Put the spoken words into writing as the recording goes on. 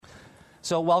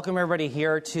So welcome everybody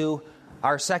here to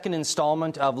our second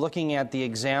installment of looking at the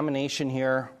examination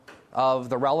here of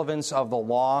the relevance of the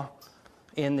law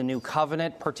in the New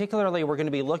Covenant. Particularly, we're going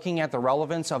to be looking at the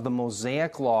relevance of the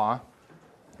Mosaic Law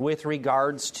with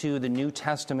regards to the New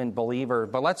Testament believer.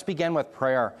 But let's begin with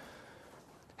prayer.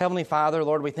 Heavenly Father,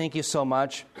 Lord, we thank you so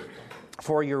much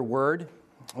for your word.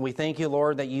 We thank you,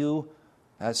 Lord, that you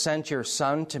sent your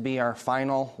Son to be our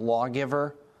final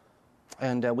lawgiver.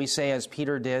 And we say, as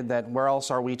Peter did, that where else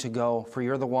are we to go? For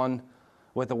you're the one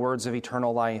with the words of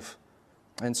eternal life.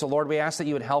 And so, Lord, we ask that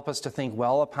you would help us to think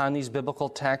well upon these biblical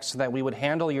texts, that we would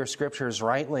handle your scriptures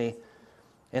rightly,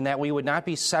 and that we would not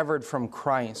be severed from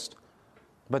Christ,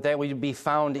 but that we would be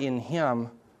found in him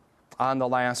on the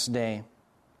last day.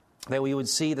 That we would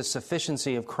see the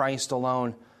sufficiency of Christ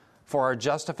alone for our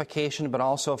justification, but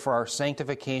also for our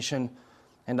sanctification,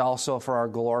 and also for our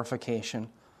glorification.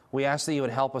 We ask that you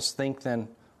would help us think then,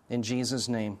 in Jesus'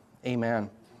 name. Amen.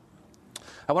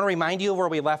 I want to remind you of where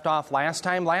we left off last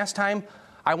time. Last time,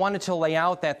 I wanted to lay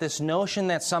out that this notion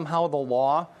that somehow the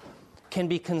law can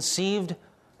be conceived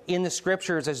in the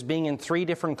Scriptures as being in three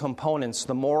different components,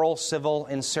 the moral, civil,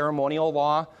 and ceremonial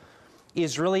law,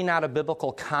 is really not a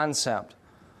biblical concept.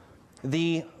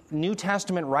 The New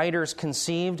Testament writers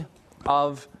conceived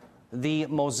of the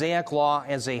Mosaic Law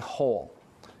as a whole.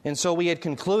 And so we had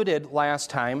concluded last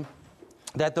time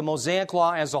that the Mosaic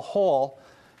Law as a whole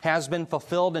has been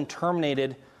fulfilled and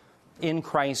terminated in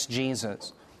Christ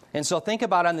Jesus. And so think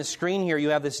about on the screen here, you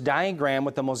have this diagram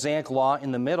with the Mosaic Law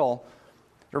in the middle.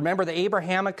 Remember, the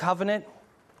Abrahamic covenant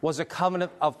was a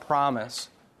covenant of promise.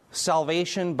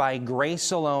 Salvation by grace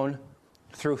alone,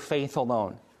 through faith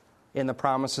alone, in the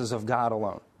promises of God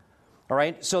alone. All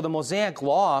right, so the Mosaic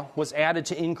Law was added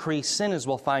to increase sin, as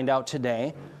we'll find out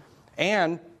today.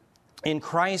 And in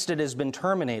Christ it has been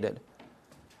terminated.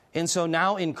 And so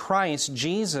now in Christ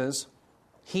Jesus,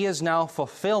 he is now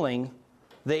fulfilling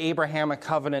the Abrahamic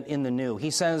covenant in the new. He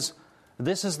says,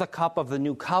 this is the cup of the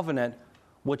new covenant,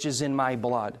 which is in my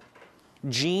blood.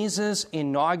 Jesus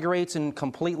inaugurates and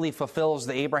completely fulfills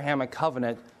the Abrahamic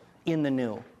covenant in the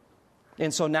new.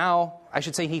 And so now, I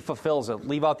should say he fulfills it.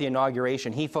 Leave out the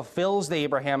inauguration. He fulfills the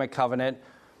Abrahamic covenant.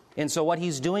 And so what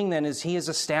he's doing then is he has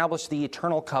established the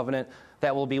eternal covenant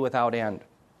that will be without end.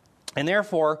 And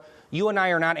therefore, you and I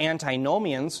are not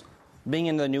antinomians being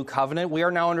in the new covenant. We are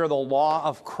now under the law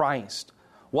of Christ.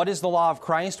 What is the law of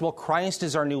Christ? Well, Christ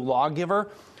is our new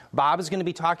lawgiver. Bob is going to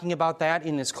be talking about that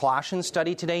in his Colossians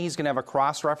study today. He's going to have a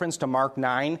cross-reference to Mark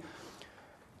 9.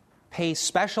 Pay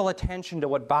special attention to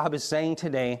what Bob is saying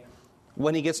today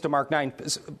when he gets to Mark 9.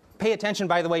 Pay attention,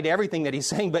 by the way, to everything that he's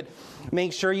saying, but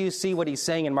make sure you see what he's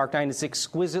saying in Mark 9. It's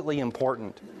exquisitely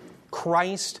important.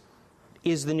 Christ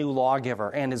is the new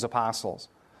lawgiver and his apostles.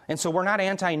 And so we're not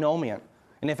antinomian.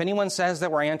 And if anyone says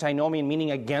that we're antinomian, meaning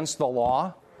against the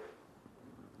law,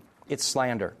 it's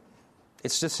slander.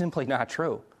 It's just simply not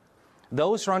true.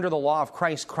 Those who are under the law of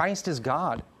Christ, Christ is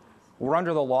God. We're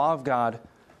under the law of God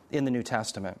in the New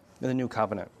Testament, in the New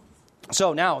Covenant.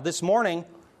 So now, this morning,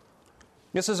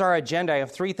 this is our agenda. I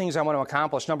have three things I want to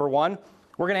accomplish. Number one,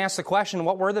 we're going to ask the question,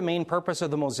 what were the main purpose of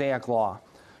the Mosaic Law?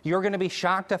 You're going to be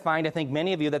shocked to find, I think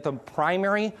many of you, that the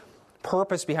primary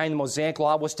purpose behind the Mosaic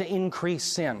Law was to increase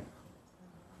sin.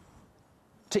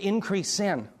 To increase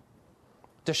sin.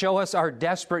 To show us our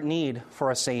desperate need for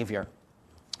a Savior.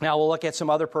 Now, we'll look at some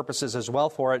other purposes as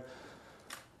well for it.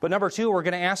 But number two, we're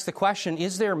going to ask the question,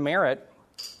 is there merit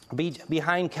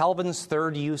behind Calvin's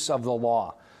third use of the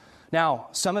law? Now,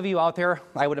 some of you out there,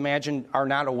 I would imagine, are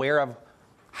not aware of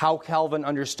how Calvin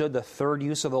understood the third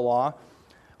use of the law.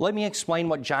 Let me explain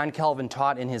what John Calvin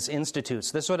taught in his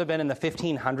Institutes. This would have been in the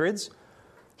 1500s.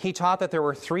 He taught that there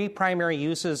were three primary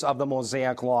uses of the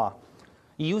Mosaic Law.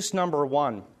 Use number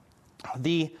one,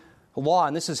 the law,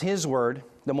 and this is his word,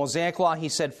 the Mosaic Law, he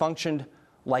said, functioned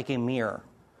like a mirror.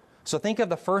 So think of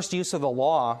the first use of the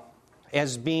law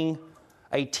as being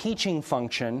a teaching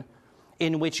function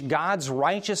in which God's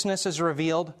righteousness is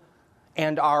revealed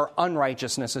and our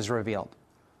unrighteousness is revealed.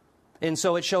 And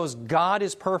so it shows God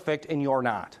is perfect and you're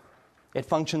not. It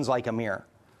functions like a mirror.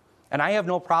 And I have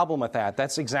no problem with that.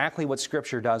 That's exactly what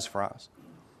Scripture does for us.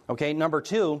 Okay, number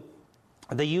two,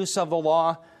 the use of the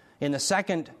law in the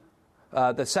second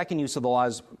use of the law,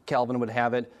 as Calvin would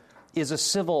have it, is a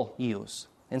civil use.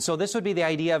 And so this would be the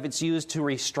idea of it's used to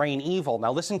restrain evil.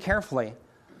 Now listen carefully.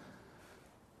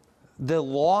 The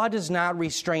law does not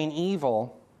restrain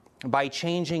evil by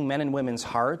changing men and women's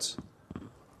hearts.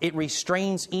 It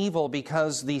restrains evil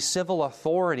because the civil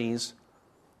authorities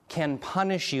can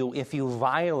punish you if you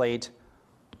violate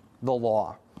the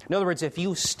law. In other words, if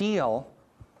you steal,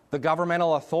 the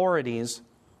governmental authorities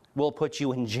will put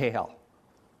you in jail.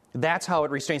 That's how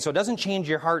it restrains. So it doesn't change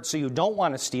your heart so you don't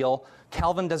want to steal.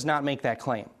 Calvin does not make that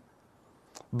claim.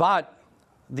 But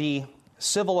the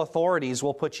civil authorities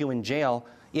will put you in jail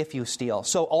if you steal.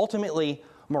 So ultimately,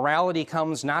 morality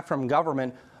comes not from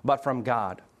government, but from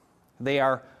God. They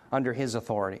are under His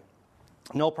authority.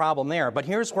 No problem there. But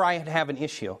here's where I have an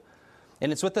issue.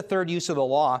 And it's with the third use of the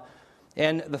law.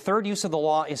 And the third use of the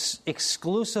law is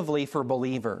exclusively for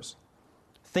believers.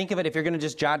 Think of it, if you're going to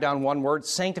just jot down one word,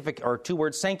 or two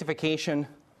words, sanctification,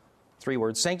 three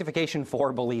words, sanctification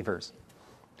for believers.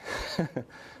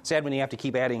 Sad when you have to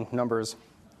keep adding numbers.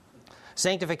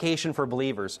 Sanctification for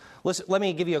believers. Listen, let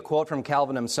me give you a quote from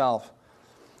Calvin himself.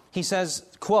 He says,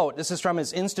 quote, this is from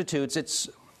his Institutes, it's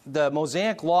the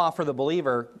Mosaic law for the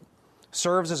believer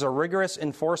serves as a rigorous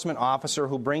enforcement officer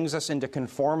who brings us into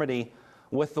conformity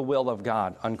with the will of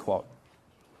God, unquote.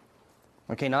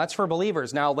 Okay, now that's for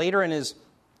believers. Now later in his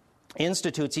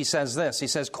Institutes, he says this. He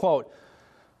says, quote,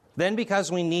 then because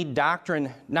we need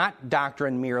doctrine, not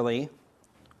doctrine merely,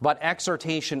 but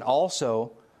exhortation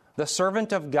also, the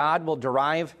servant of God will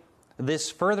derive this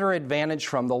further advantage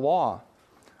from the law.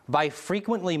 By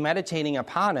frequently meditating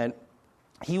upon it,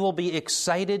 he will be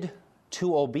excited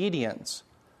to obedience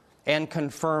and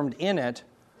confirmed in it,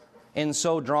 and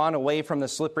so drawn away from the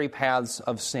slippery paths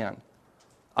of sin,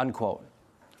 unquote.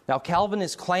 Now, Calvin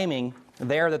is claiming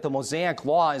there that the Mosaic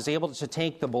law is able to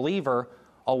take the believer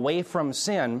away from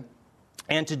sin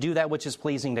and to do that which is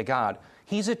pleasing to God.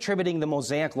 He's attributing the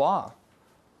Mosaic law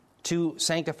to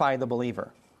sanctify the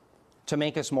believer, to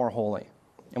make us more holy.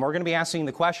 And we're going to be asking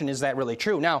the question, is that really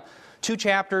true? Now, 2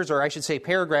 chapters, or I should say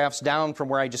paragraphs down from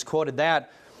where I just quoted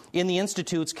that, in the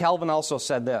Institutes, Calvin also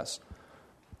said this.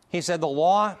 He said, the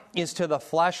law is to the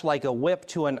flesh like a whip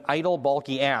to an idle,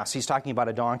 bulky ass. He's talking about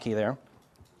a donkey there.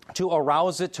 To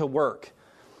arouse it to work.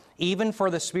 Even for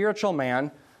the spiritual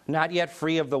man, not yet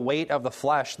free of the weight of the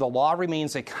flesh, the law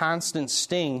remains a constant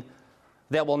sting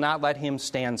that will not let him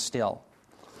stand still.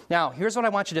 Now, here's what I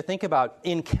want you to think about.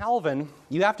 In Calvin,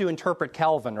 you have to interpret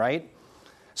Calvin, right?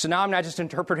 So now I'm not just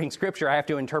interpreting Scripture, I have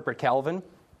to interpret Calvin.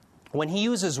 When he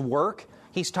uses work,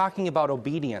 he's talking about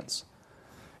obedience.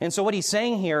 And so what he's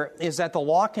saying here is that the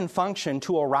law can function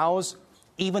to arouse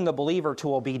even the believer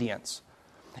to obedience.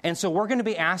 And so we're going to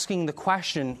be asking the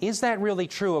question, is that really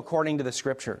true according to the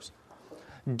Scriptures?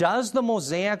 Does the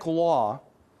Mosaic law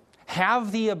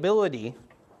have the ability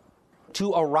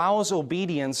to arouse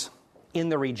obedience in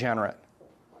the regenerate?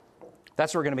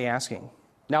 That's what we're going to be asking.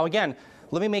 Now again,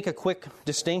 let me make a quick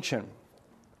distinction.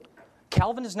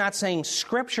 Calvin is not saying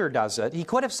Scripture does it. He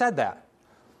could have said that.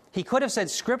 He could have said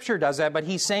Scripture does that, but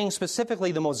he's saying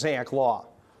specifically the Mosaic law.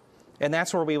 And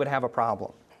that's where we would have a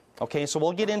problem. Okay, so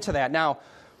we'll get into that. Now,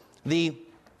 the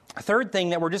third thing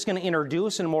that we're just going to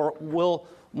introduce and we'll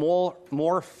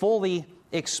more fully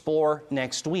explore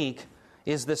next week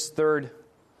is this third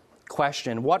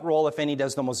question. What role, if any,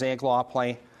 does the Mosaic law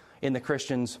play in the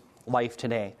Christian's life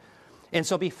today? And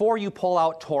so before you pull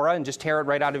out Torah and just tear it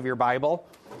right out of your Bible,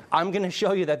 I'm going to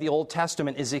show you that the Old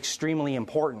Testament is extremely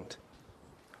important.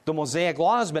 The Mosaic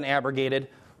law has been abrogated,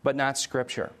 but not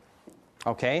Scripture.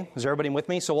 Okay? Is everybody with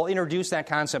me? So we'll introduce that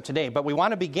concept today. But we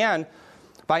want to begin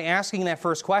by asking that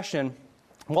first question,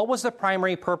 what was the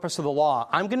primary purpose of the law?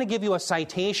 I'm going to give you a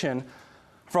citation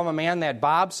from a man that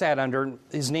Bob sat under.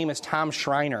 His name is Tom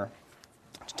Schreiner.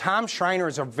 Tom Schreiner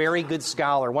is a very good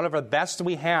scholar, one of the best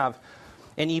we have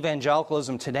in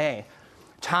evangelicalism today.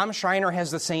 Tom Schreiner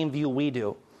has the same view we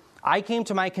do. I came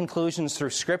to my conclusions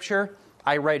through Scripture.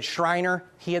 I read Schreiner.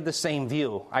 He had the same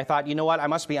view. I thought, you know what, I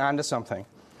must be onto something.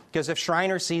 Because if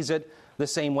Schreiner sees it the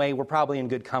same way, we're probably in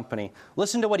good company.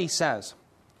 Listen to what he says.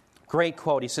 Great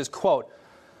quote. He says, quote,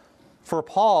 for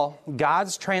Paul,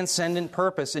 God's transcendent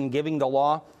purpose in giving the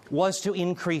law was to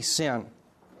increase sin.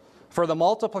 For the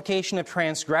multiplication of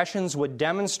transgressions would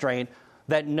demonstrate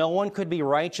that no one could be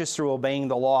righteous through obeying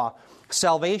the law.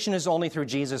 Salvation is only through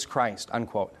Jesus Christ,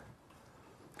 unquote.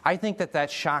 I think that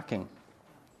that's shocking.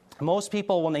 Most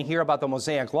people, when they hear about the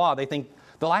Mosaic law, they think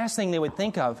the last thing they would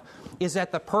think of is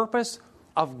that the purpose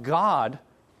of God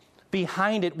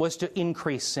behind it was to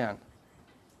increase sin.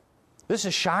 This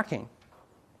is shocking.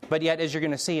 But yet, as you're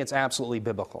going to see, it's absolutely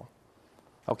biblical.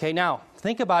 Okay, now,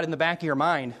 think about it in the back of your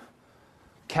mind.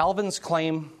 Calvin's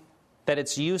claim that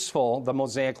it's useful, the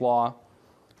Mosaic law,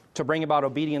 to bring about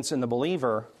obedience in the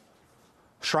believer.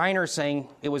 Schreiner's saying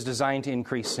it was designed to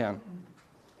increase sin.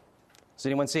 Does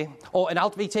anyone see? Oh, and I'll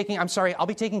be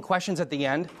taking questions at the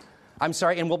end. I'm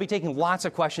sorry, and we'll be taking lots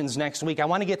of questions next week. I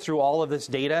want to get through all of this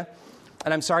data.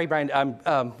 And I'm sorry, Brian,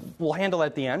 we'll handle it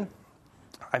at the end.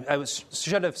 I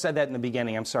should have said that in the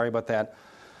beginning. I'm sorry about that.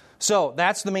 So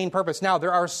that's the main purpose. Now,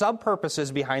 there are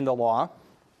sub-purposes behind the law.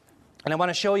 And I want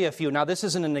to show you a few. Now, this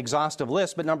isn't an exhaustive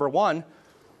list, but number one,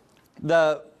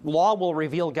 the law will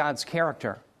reveal God's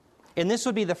character. And this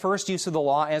would be the first use of the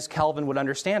law as Calvin would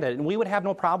understand it, and we would have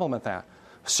no problem with that.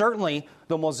 Certainly,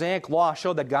 the Mosaic law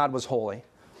showed that God was holy.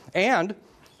 And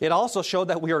it also showed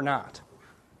that we are not.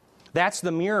 That's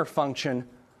the mirror function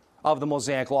of the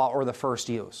Mosaic law, or the first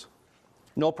use.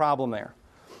 No problem there.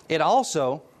 It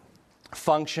also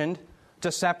functioned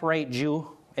to separate Jew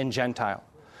and Gentile.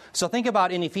 So think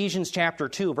about in Ephesians chapter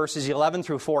 2, verses 11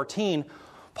 through 14,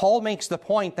 Paul makes the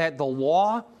point that the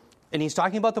law, and he's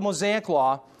talking about the Mosaic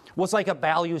law, was like a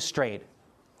balustrade.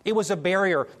 It was a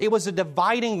barrier. It was a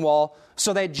dividing wall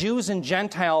so that Jews and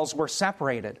Gentiles were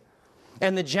separated.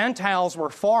 And the Gentiles were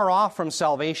far off from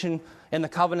salvation and the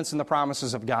covenants and the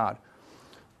promises of God.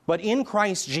 But in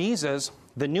Christ Jesus,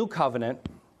 the new covenant,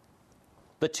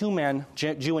 the two men,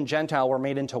 Jew and Gentile, were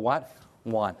made into what?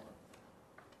 One.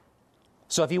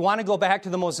 So if you want to go back to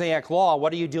the Mosaic law,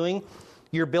 what are you doing?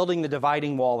 You're building the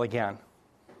dividing wall again.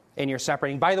 And you're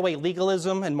separating. By the way,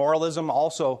 legalism and moralism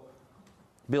also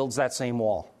builds that same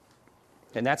wall.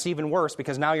 And that's even worse,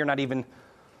 because now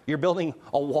you're building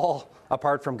a wall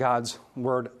apart from God's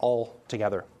word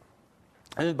altogether.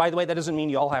 And by the way, that doesn't mean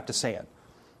you all have to say it.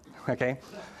 Okay?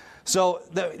 So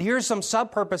here's some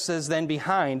sub-purposes then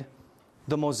behind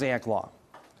the Mosaic law.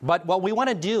 But what we want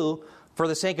to do, for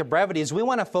the sake of brevity, is we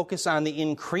want to focus on the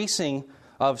increasing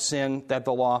of sin that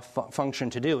the law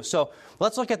functioned to do. So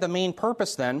let's look at the main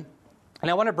purpose then. And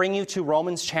I want to bring you to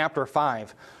Romans chapter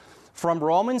 5. From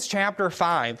Romans chapter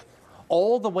 5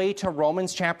 all the way to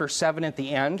Romans chapter 7 at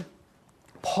the end,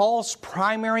 Paul's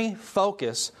primary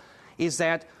focus is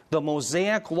that the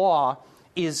Mosaic law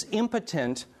is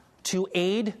impotent to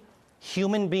aid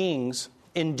human beings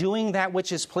in doing that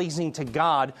which is pleasing to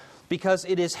God, because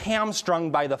it is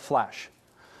hamstrung by the flesh.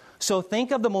 So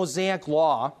think of the Mosaic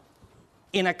law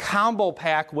in a combo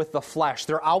pack with the flesh.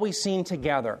 They're always seen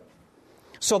together.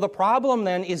 So the problem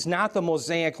then is not the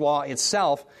Mosaic law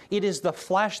itself. It is the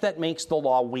flesh that makes the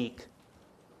law weak.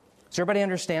 Does everybody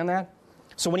understand that?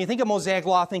 So when you think of Mosaic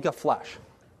law, think of flesh.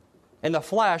 And the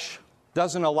flesh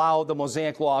doesn't allow the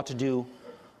Mosaic law to do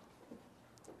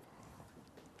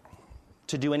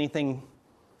anything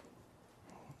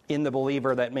in the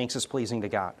believer that makes us pleasing to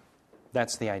God.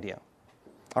 That's the idea.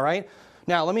 All right?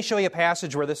 Now, let me show you a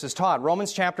passage where this is taught.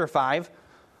 Romans chapter 5,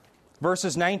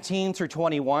 verses 19 through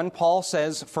 21, Paul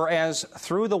says, "For as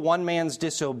through the one man's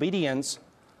disobedience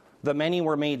the many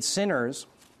were made sinners,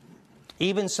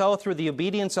 even so through the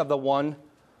obedience of the one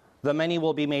the many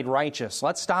will be made righteous."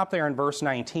 Let's stop there in verse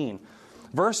 19.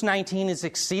 Verse 19 is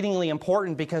exceedingly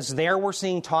important, because there we're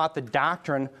seeing taught the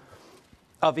doctrine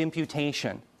of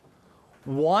imputation.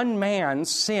 One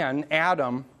man's sin,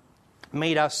 Adam,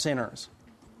 made us sinners.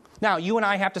 Now, you and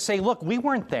I have to say, look, we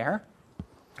weren't there.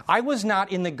 I was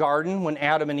not in the garden when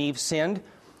Adam and Eve sinned,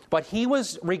 but he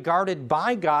was regarded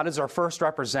by God as our first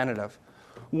representative.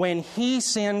 When he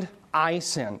sinned, I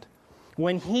sinned.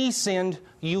 When he sinned,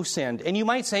 you sinned. And you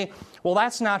might say, well,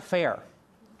 that's not fair.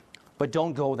 But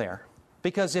don't go there.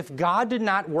 Because if God did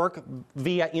not work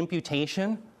via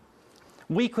imputation,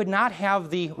 we could not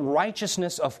have the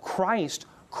righteousness of Christ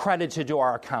credited to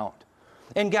our account.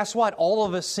 And guess what? All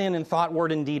of us sin in thought,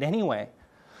 word, and deed anyway.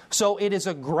 So it is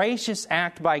a gracious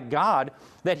act by God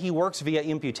that he works via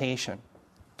imputation.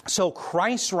 So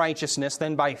Christ's righteousness,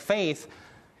 then by faith,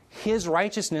 his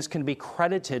righteousness can be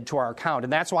credited to our account.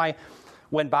 And that's why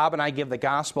when Bob and I give the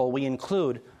gospel, we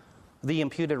include the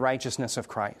imputed righteousness of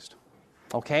Christ.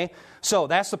 Okay? So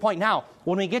that's the point. Now,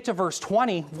 when we get to verse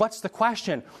 20, what's the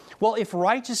question? Well, if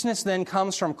righteousness then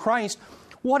comes from Christ,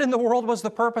 what in the world was the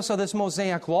purpose of this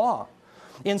Mosaic law?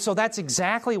 And so that's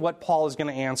exactly what Paul is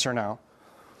going to answer now.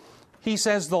 He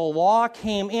says the law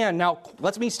came in. Now,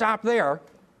 let me stop there.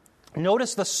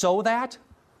 Notice the "so that."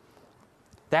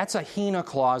 That's a hina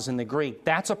clause in the Greek.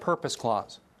 That's a purpose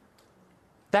clause.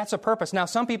 That's a purpose. Now,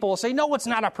 some people will say, no, it's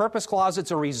not a purpose clause, it's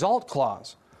a result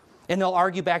clause. And they'll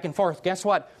argue back and forth. Guess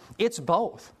what? It's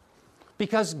both.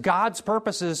 Because God's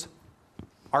purposes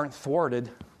aren't thwarted,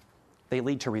 they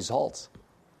lead to results.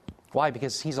 Why?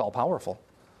 Because he's all-powerful.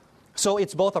 So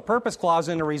it's both a purpose clause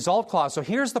and a result clause. So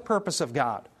here's the purpose of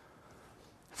God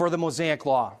for the Mosaic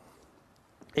law.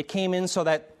 It came in so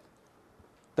that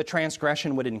the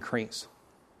transgression would increase.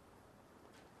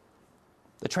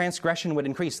 The transgression would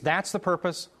increase. That's the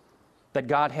purpose that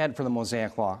God had for the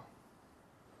Mosaic law.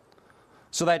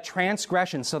 So that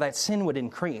transgression, so that sin would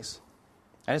increase.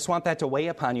 I just want that to weigh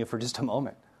upon you for just a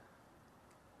moment.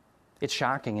 It's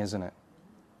shocking, isn't it?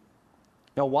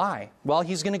 Now, why? Well,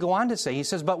 he's going to go on to say, he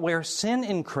says, but where sin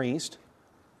increased,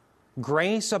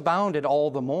 grace abounded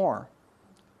all the more,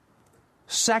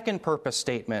 Second purpose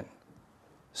statement,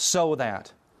 so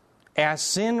that as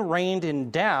sin reigned in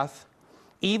death,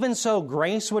 even so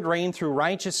grace would reign through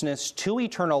righteousness to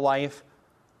eternal life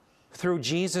through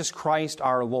Jesus Christ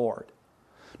our Lord.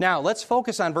 Now, let's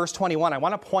focus on verse 21. I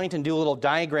want to point and do a little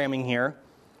diagramming here.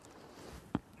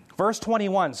 Verse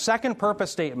 21, second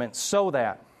purpose statement, so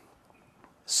that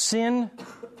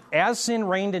as sin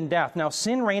reigned in death. Now,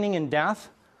 sin reigning in death,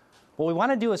 what we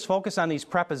want to do is focus on these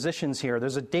prepositions here.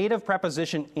 There's a dative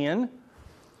preposition in,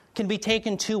 can be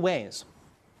taken two ways.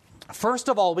 First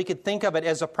of all, we could think of it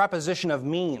as a preposition of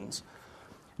means.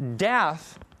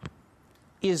 Death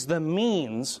is the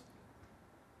means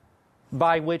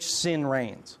by which sin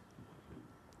reigns.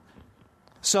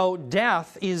 So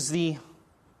death is the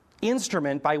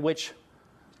instrument by which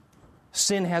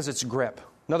sin has its grip.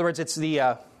 In other words, it's the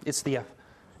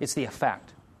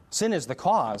effect. Sin is the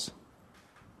cause,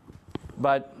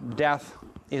 but death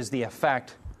is the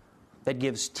effect that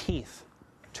gives teeth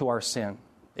to our sin.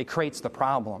 It creates the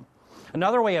problem.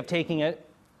 Another way of taking it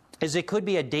is it could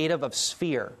be a dative of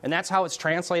sphere, and that's how it's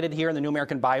translated here in the New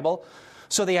American Bible.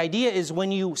 So the idea is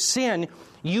when you sin,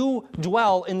 you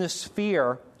dwell in the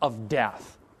sphere of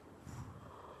death.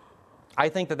 I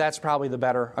think that that's probably the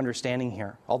better understanding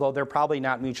here, although they're probably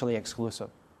not mutually exclusive.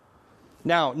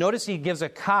 Now, notice he gives a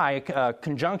kai, a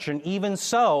conjunction. Even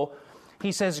so,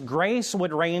 he says grace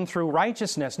would reign through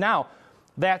righteousness. Now,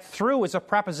 that through is a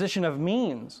preposition of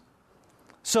means.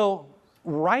 So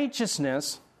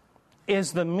righteousness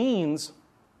is the means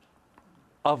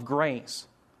of grace.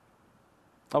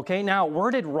 Okay, now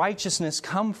where did righteousness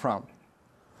come from?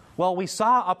 Well, we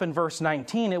saw up in verse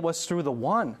 19, it was through the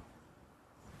one.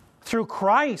 Through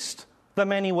Christ, the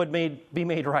many would be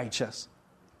made righteous.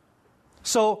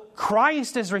 So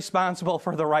Christ is responsible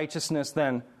for the righteousness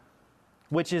then,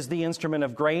 which is the instrument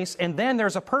of grace. And then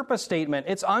there's a purpose statement.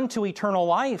 It's unto eternal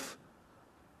life.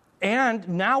 And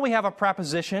now we have a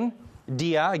preposition,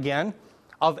 dia again,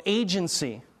 of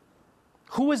agency.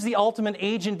 Who is the ultimate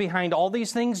agent behind all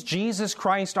these things? Jesus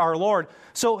Christ our Lord.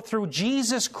 So through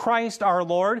Jesus Christ our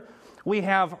Lord, we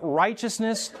have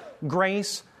righteousness,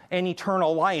 grace, and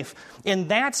eternal life. And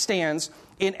that stands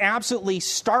in absolutely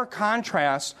stark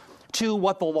contrast to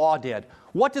what the law did.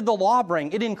 What did the law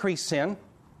bring? It increased sin.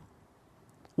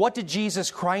 What did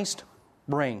Jesus Christ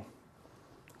bring?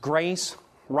 Grace,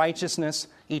 righteousness,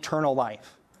 eternal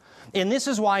life. And this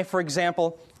is why, for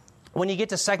example, when you get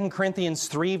to 2 Corinthians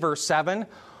 3, verse 7,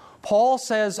 Paul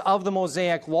says of the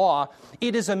Mosaic law,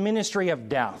 it is a ministry of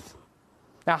death.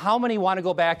 Now, how many want to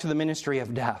go back to the ministry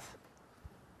of death?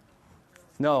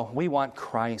 No, we want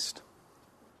Christ.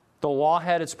 The law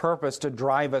had its purpose to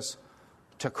drive us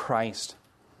to Christ.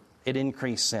 It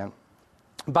increased sin.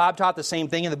 Bob taught the same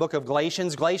thing in the book of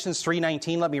Galatians. Galatians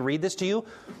 3:19, let me read this to you.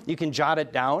 You can jot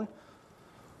it down.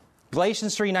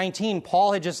 Galatians 3:19,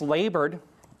 Paul had just labored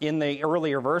in the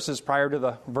earlier verses prior to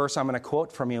the verse I'm going to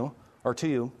quote from you, or to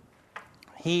you.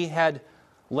 He had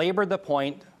labored the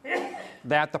point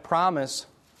that the promise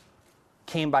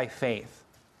came by faith.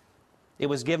 It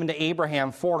was given to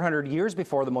Abraham 400 years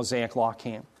before the Mosaic law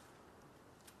came.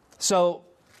 So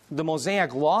the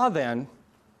Mosaic law then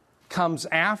comes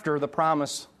after the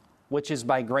promise, which is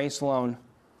by grace alone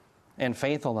and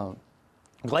faith alone.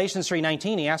 Galatians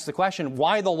 3:19, he asks the question,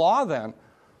 why the law then?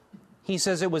 He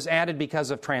says it was added because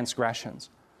of transgressions.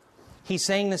 He's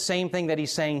saying the same thing that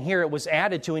he's saying here. It was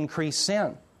added to increase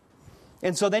sin.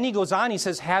 And so then he goes on, he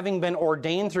says, having been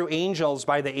ordained through angels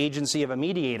by the agency of a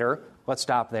mediator. Let's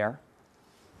stop there.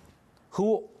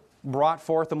 Who brought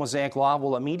forth the Mosaic law?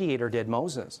 Well, a mediator did,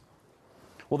 Moses.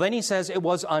 Well, then he says it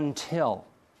was until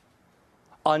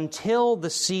the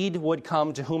seed would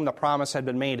come to whom the promise had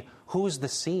been made. Who's the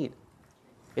seed?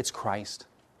 It's Christ.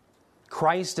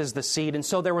 Christ is the seed. And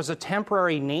so there was a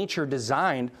temporary nature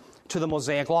designed to the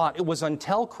Mosaic law. It was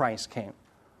until Christ came.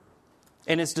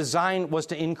 And its design was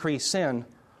to increase sin,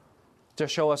 to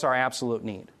show us our absolute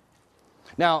need.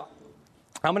 Now,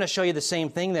 I'm going to show you the same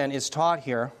thing then is taught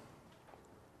here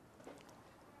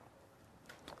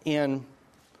in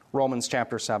Romans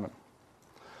chapter 7.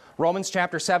 Romans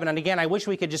chapter 7, and again, I wish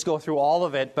we could just go through all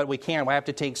of it, but we can't. We have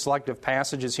to take selective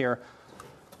passages here.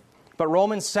 But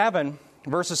Romans 7,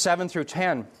 verses 7 through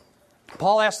 10,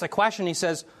 Paul asks the question, he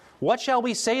says, what shall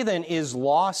we say then? Is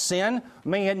law sin?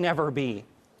 May it never be.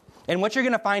 And what you're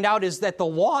going to find out is that the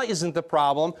law isn't the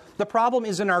problem. The problem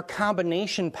is in our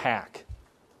combination pack.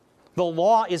 The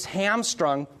law is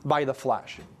hamstrung by the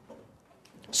flesh.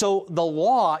 So the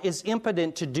law is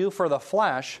impotent to do for the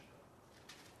flesh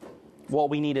what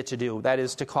we need it to do. That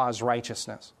is to cause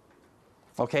righteousness.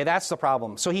 Okay, that's the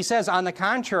problem. So he says, on the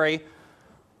contrary,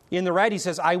 In the red, he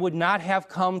says, I would not have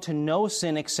come to know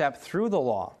sin except through the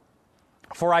law.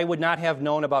 For I would not have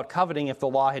known about coveting if the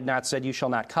law had not said, you shall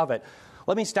not covet.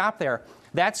 Let me stop there.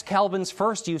 That's Calvin's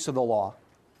first use of the law.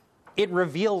 It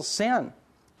reveals sin.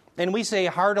 And we say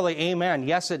heartily, amen.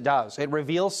 Yes, it does. It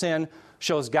reveals sin,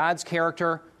 shows God's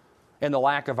character and the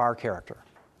lack of our character.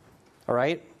 All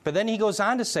right? But then he goes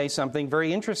on to say something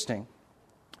very interesting.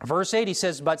 Verse 8, he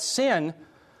says, but sin,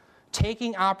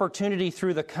 taking opportunity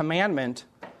through the commandment,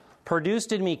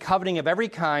 produced in me coveting of every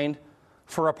kind,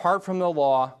 for apart from the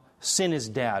law, sin is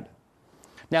dead.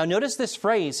 Now notice this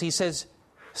phrase. He says,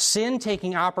 sin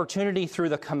taking opportunity through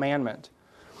the commandment.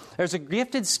 There's a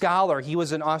gifted scholar, he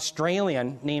was an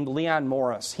Australian named Leon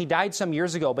Morris. He died some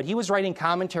years ago, but he was writing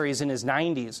commentaries in his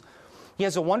 90s. He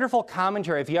has a wonderful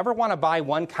commentary. If you ever want to buy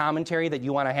one commentary that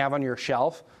you want to have on your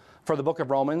shelf for the book of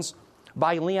Romans,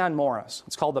 buy Leon Morris.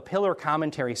 It's called the Pillar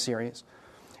Commentary Series.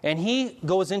 And he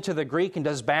goes into the Greek and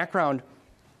does background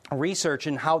research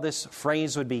in how this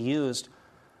phrase would be used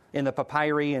in the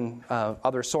papyri and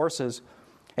other sources.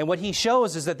 And what he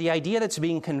shows is that the idea that's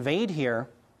being conveyed here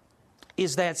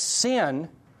is that sin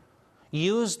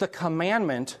used the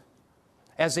commandment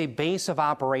as a base of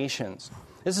operations.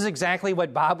 This is exactly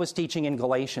what Bob was teaching in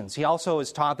Galatians. He also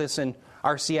has taught this in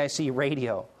our CIC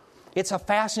radio. It's a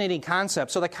fascinating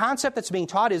concept. So the concept that's being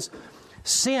taught is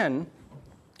sin.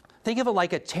 Think of it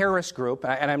like a terrorist group,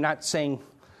 and I'm not saying,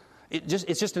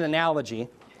 it's just an analogy.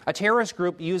 A terrorist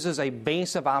group uses a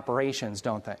base of operations,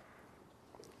 don't they?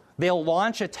 They'll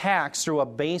launch attacks through a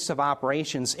base of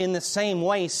operations. In the same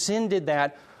way, sin did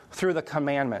that through the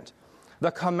commandment.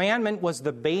 The commandment was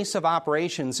the base of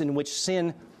operations in which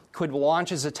sin could launch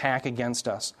his attack against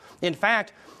us. In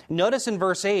fact, notice in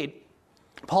verse 8,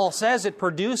 Paul says it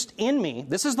produced in me,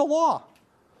 this is the law,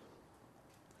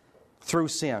 through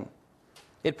sin.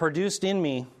 It produced in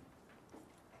me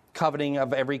coveting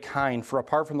of every kind, for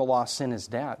apart from the law, sin is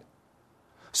dead.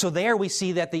 So there we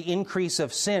see that the increase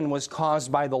of sin was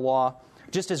caused by the law,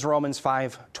 just as Romans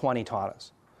 5:20 taught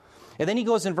us. And then he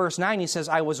goes in verse 9, he says,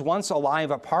 I was once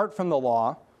alive apart from the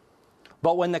law,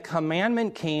 but when the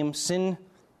commandment came, sin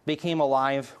became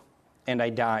alive, and I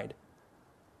died.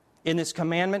 In this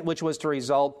commandment, which was to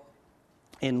result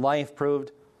in life,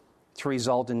 proved to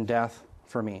result in death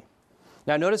for me.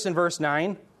 Now notice in verse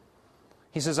 9,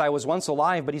 he says, I was once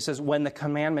alive, but he says, when the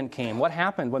commandment came. What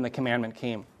happened when the commandment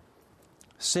came?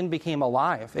 Sin became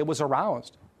alive. It was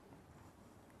aroused.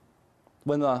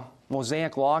 When the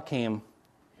Mosaic law came,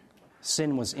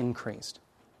 sin was increased.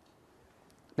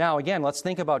 Now again, let's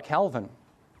think about Calvin.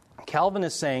 Calvin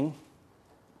is saying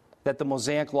that the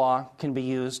Mosaic law can be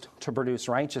used to produce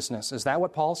righteousness. Is that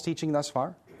what Paul's teaching thus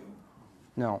far?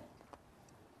 No.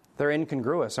 They're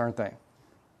incongruous, aren't they?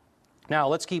 Now,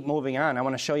 let's keep moving on. I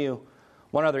want to show you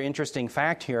one other interesting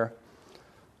fact here.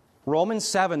 Romans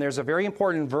 7, there's a very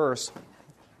important verse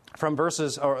from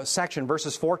verses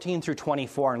 14 through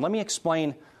 24. And let me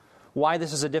explain why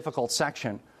this is a difficult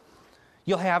section.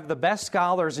 You'll have the best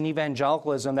scholars in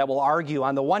evangelicalism that will argue,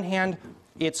 on the one hand,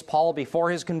 it's Paul before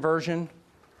his conversion.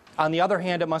 On the other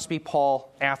hand, it must be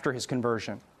Paul after his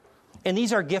conversion. And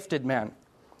these are gifted men.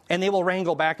 And they will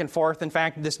wrangle back and forth. In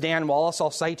fact, this Dan Wallace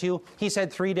I'll cite you, he's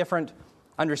had 3 different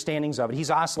understandings of it.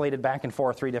 He's oscillated back and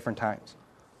forth 3 different times.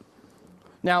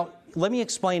 Now, let me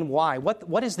explain why.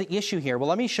 What is the issue here? Well,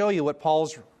 let me show you what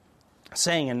Paul's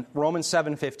saying in Romans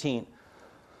 7:15.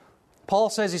 Paul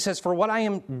says, he says, for what I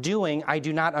am doing, I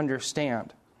do not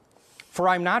understand. For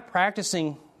I'm not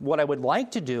practicing what I would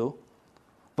like to do,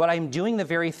 but I'm doing the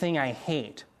very thing I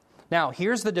hate. Now,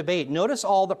 here's the debate. Notice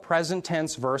all the present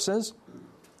tense verses.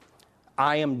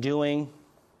 I am doing,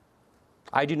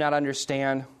 I do not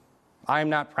understand, I am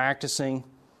not practicing,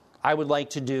 I would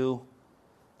like to do,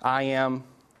 I am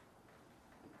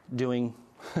doing,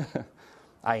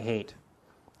 I hate.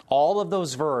 All of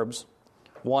those verbs,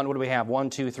 what do we have? 1,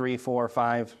 2, 3, 4,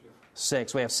 5,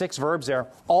 6. We have 6 verbs there,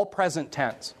 all present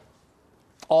tense.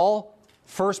 All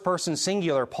first person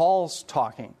singular, Paul's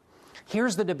talking.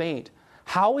 Here's the debate.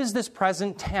 How is this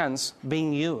present tense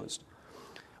being used?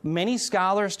 Many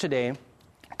scholars today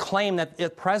claim that the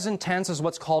present tense is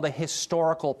what's called a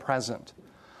historical present.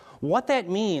 What that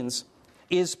means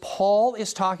is Paul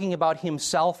is talking about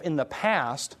himself in the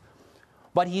past,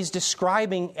 but he's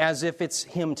describing as if it's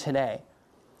him today.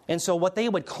 And so what they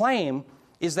would claim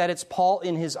is that it's Paul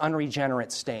in his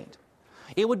unregenerate state.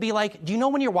 It would be like, do you know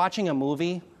when you're watching a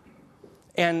movie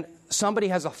and somebody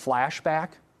has a flashback?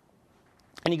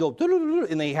 And you go,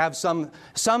 and they have some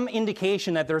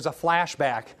indication that there's a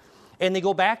flashback. And they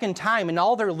go back in time, and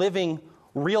all they're living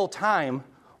real time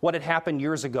what had happened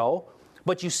years ago,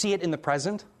 but you see it in the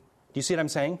present. Do you see what I'm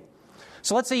saying?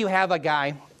 So let's say you have a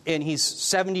guy, and he's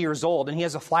 70 years old, and he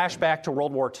has a flashback to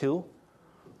World War II,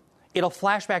 it'll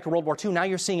flash back to World War II. Now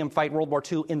you're seeing him fight World War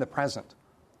II in the present.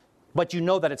 But you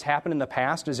know that it's happened in the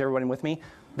past. Is everyone with me?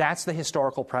 That's the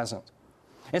historical present.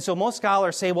 And so most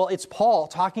scholars say, well, it's Paul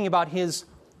talking about his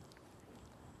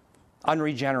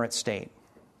unregenerate state.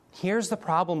 Here's the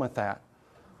problem with that.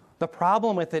 The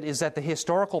problem with it is that the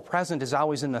historical present is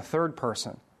always in the third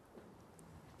person.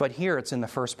 But here it's in the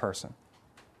first person.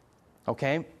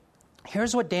 Okay?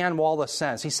 Here's what Dan Wallace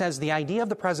says. He says the idea of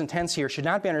the present tense here should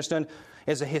not be understood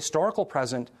as a historical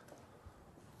present,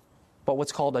 but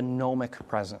what's called a gnomic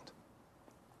present.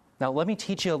 Now, let me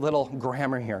teach you a little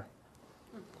grammar here.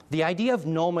 The idea of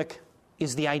gnomic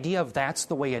is the idea of that's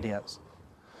the way it is.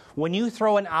 When you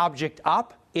throw an object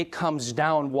up, it comes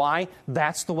down. Why?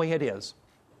 That's the way it is.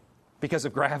 Because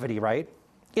of gravity, right?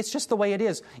 It's just the way it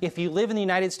is. If you live in the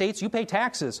United States, you pay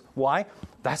taxes. Why?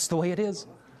 That's the way it is.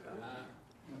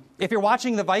 If you're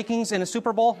watching the Vikings in a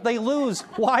Super Bowl, they lose.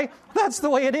 Why? That's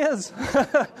the way it is.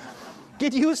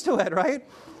 Get used to it, right?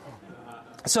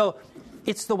 So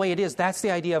it's the way it is. That's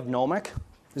the idea of gnomic.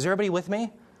 Is everybody with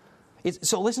me?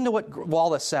 So listen to what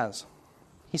Wallace says.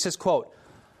 He says, quote,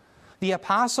 the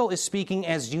apostle is speaking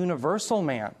as universal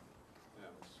man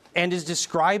and is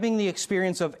describing the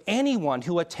experience of anyone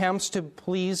who attempts to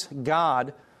please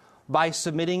God by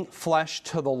submitting flesh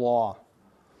to the law.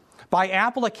 By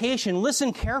application,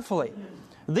 listen carefully.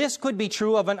 This could be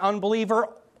true of an unbeliever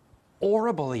or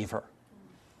a believer.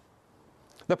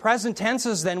 The present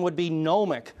tenses then would be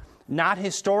gnomic, not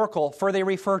historical, for they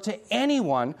refer to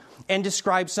anyone and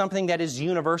describe something that is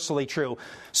universally true.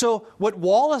 So what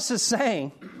Wallace is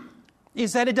saying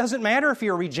is that it doesn't matter if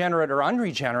you're regenerate or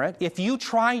unregenerate. If you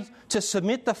try to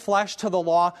submit the flesh to the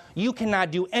law, you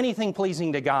cannot do anything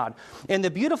pleasing to God. And the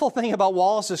beautiful thing about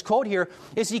Wallace's quote here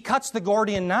is he cuts the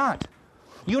Gordian knot.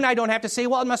 You and I don't have to say,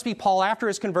 well, it must be Paul after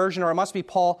his conversion or it must be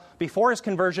Paul before his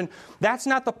conversion. That's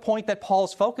not the point that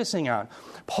Paul's focusing on.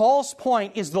 Paul's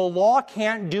point is the law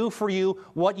can't do for you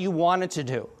what you want it to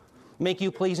do, make you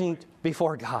pleasing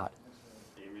before God.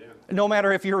 Amen. No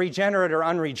matter if you're regenerate or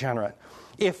unregenerate.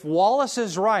 If Wallace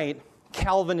is right,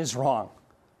 Calvin is wrong.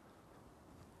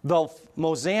 The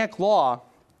Mosaic law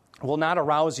will not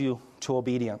arouse you to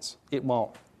obedience. It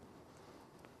won't.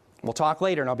 We'll talk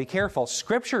later, and I'll be careful.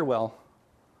 Scripture will.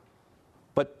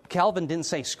 But Calvin didn't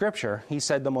say Scripture. He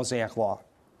said the Mosaic law.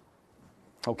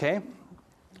 Okay?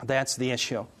 That's the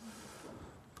issue.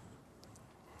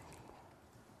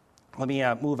 Let me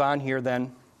move on here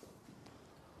then.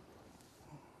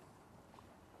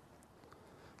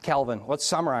 Calvin, let's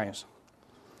summarize.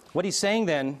 What he's saying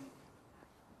then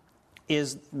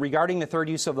is regarding the third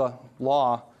use of the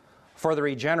law for the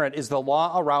regenerate is the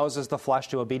law arouses the flesh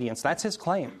to obedience. That's his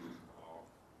claim.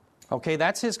 Okay,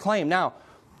 that's his claim. Now,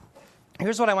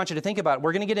 here's what I want you to think about.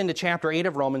 We're going to get into chapter 8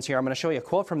 of Romans here. I'm going to show you a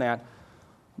quote from that.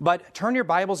 But turn your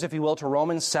Bibles, if you will, to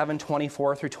Romans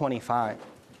 7:24 through 25.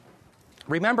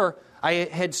 Remember, I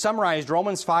had summarized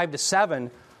Romans 5 to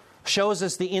 7 shows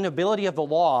us the inability of the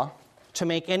law to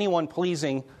make anyone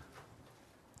pleasing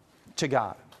to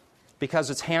God because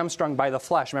it's hamstrung by the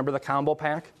flesh. Remember the combo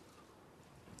pack?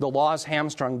 The law is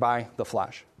hamstrung by the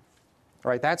flesh. All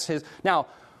right, that's his. Now,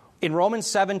 in Romans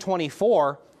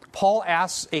 7:24, Paul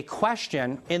asks a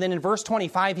question, and then in verse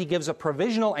 25, he gives a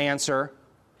provisional answer,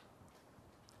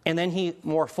 and then he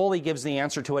more fully gives the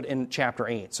answer to it in chapter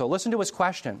 8. So listen to his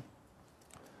question.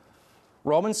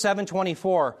 Romans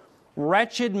 7:24,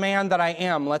 wretched man that I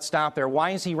am. Let's stop there. Why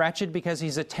is he wretched? Because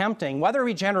he's attempting, whether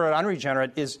regenerate or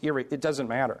unregenerate, it doesn't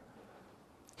matter.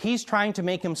 He's trying to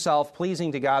make himself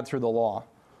pleasing to God through the law.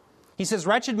 He says,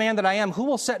 wretched man that I am, who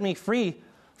will set me free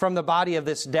from the body of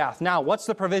this death? Now, what's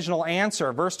the provisional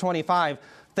answer? Verse 25,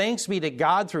 thanks be to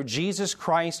God through Jesus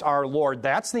Christ our Lord.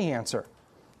 That's the answer.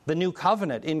 The new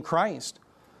covenant in Christ.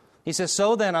 He says,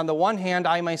 so then, on the one hand,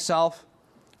 I myself,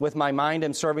 with my mind,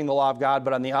 am serving the law of God,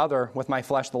 but on the other, with my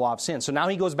flesh, the law of sin. So now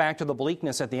he goes back to the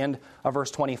bleakness at the end of verse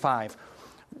 25.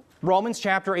 Romans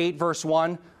chapter 8, verse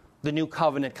 1, the new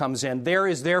covenant comes in. There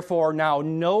is therefore now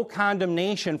no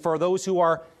condemnation for those who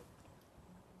are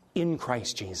in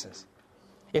Christ Jesus.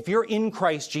 If you're in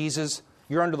Christ Jesus,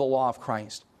 you're under the law of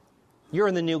Christ. You're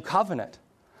in the new covenant.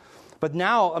 But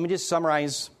now, let me just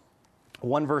summarize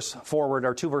one verse forward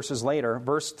or two verses later.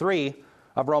 Verse 3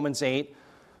 of Romans 8,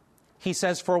 he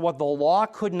says, for what the law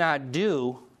could not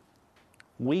do,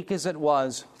 weak as it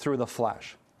was through the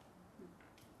flesh.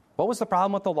 What was the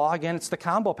problem with the law? Again, it's the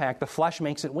combo pack. The flesh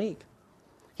makes it weak.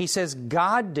 He says,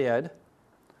 God did,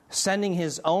 sending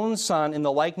his own Son in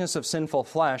the likeness of sinful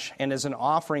flesh and as an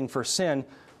offering for sin,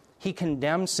 he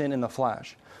condemned sin in the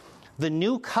flesh. The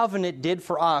new covenant did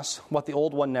for us what the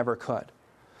old one never could.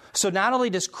 So not only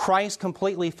does Christ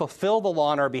completely fulfill the law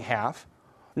on our behalf,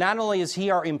 not only is he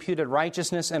our imputed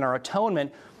righteousness and our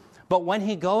atonement, but when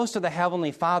he goes to the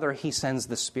Heavenly Father, he sends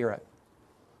the Spirit.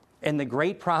 And the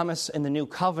great promise in the new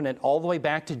covenant, all the way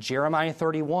back to Jeremiah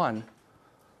 31,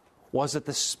 was that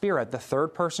the Spirit, the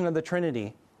third person of the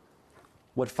Trinity,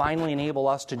 would finally enable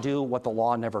us to do what the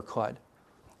law never could.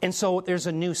 And so there's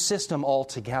a new system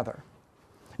altogether.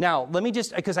 Now, let me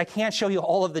just, because I can't show you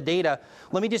all of the data,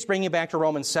 let me just bring you back to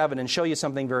Romans 7 and show you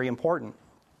something very important.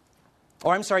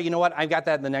 Or I'm sorry, you know what? I've got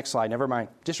that in the next slide. Never mind.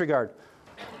 Disregard.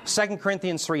 2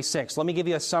 Corinthians 3:6. Let me give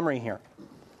you a summary here.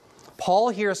 Paul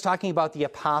here is talking about the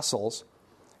apostles,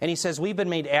 and he says, we've been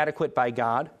made adequate by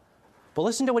God. But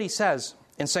listen to what he says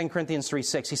in 2 Corinthians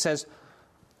 3:6. He says,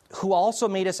 who also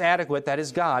made us adequate, that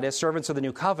is God, as servants of the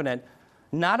new covenant,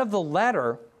 not of the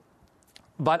letter,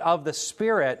 but of the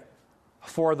Spirit,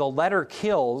 for the letter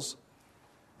kills,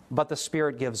 but the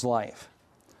Spirit gives life.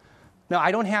 Now,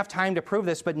 I don't have time to prove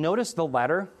this, but notice the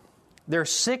letter. There are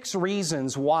 6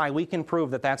 reasons why we can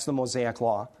prove that that's the Mosaic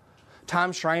Law.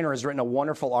 Tom Schreiner has written a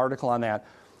wonderful article on that.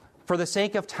 For the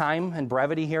sake of time and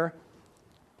brevity here,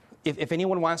 if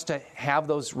anyone wants to have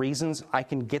those reasons, I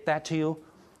can get that to you.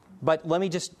 But let me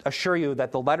just assure you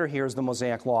that the letter here is the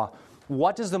Mosaic Law.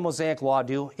 What does the Mosaic Law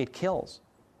do? It kills.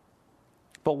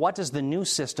 But what does the new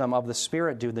system of the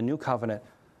Spirit do, the new covenant?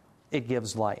 It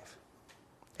gives life.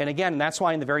 And again, that's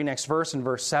why in the very next verse, in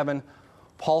verse 7,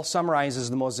 Paul summarizes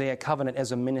the Mosaic covenant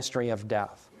as a ministry of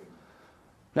death.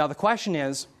 Now the question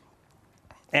is,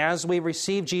 as we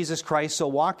receive Jesus Christ, so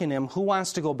walk in him, who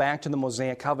wants to go back to the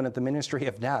Mosaic covenant, the ministry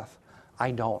of death?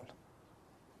 I don't.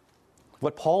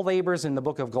 What Paul labors in the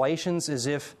book of Galatians is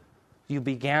if you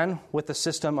began with the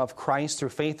system of Christ through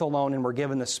faith alone and were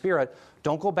given the Spirit,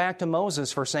 don't go back to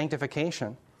Moses for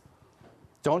sanctification.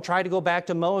 Don't try to go back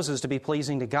to Moses to be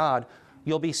pleasing to God.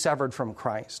 You'll be severed from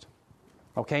Christ.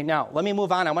 Okay, now let me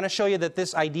move on. I want to show you that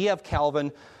this idea of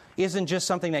Calvin isn't just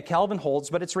something that Calvin holds,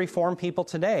 but it's Reformed people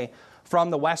today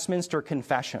from the Westminster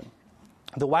Confession.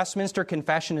 The Westminster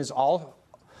Confession is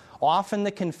often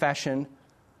the confession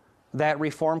that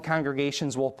Reformed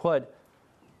congregations will put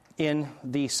in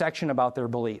the section about their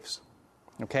beliefs.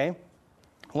 Okay?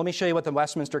 Let me show you what the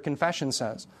Westminster Confession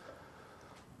says.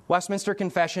 Westminster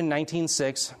Confession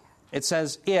 19:6, it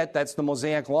says, that's the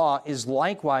Mosaic Law, is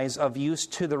likewise of use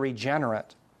to the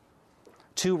regenerate,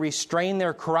 to restrain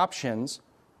their corruptions.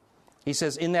 He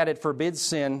says, in that it forbids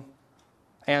sin,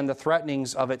 and the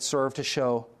threatenings of it serve to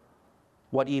show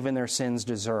what even their sins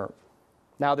deserve.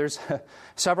 Now, there's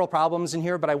several problems in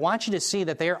here, but I want you to see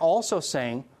that they are also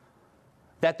saying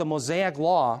that the Mosaic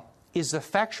Law is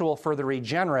effectual for the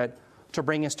regenerate to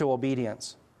bring us to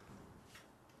obedience.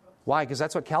 Why? Because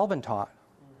that's what Calvin taught.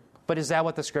 But is that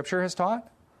what the Scripture has taught?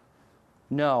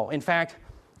 No. In fact,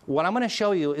 what I'm going to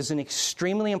show you is an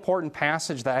extremely important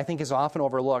passage that I think is often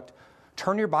overlooked.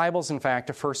 Turn your Bibles, in fact,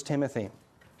 to 1 Timothy.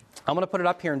 I'm going to put it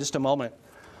up here in just a moment.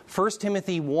 1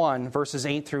 Timothy 1, verses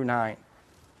 8 through 9.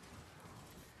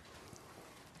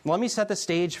 Let me set the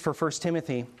stage for 1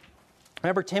 Timothy.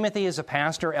 Remember, Timothy is a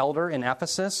pastor, elder in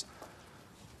Ephesus.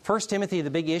 1 Timothy,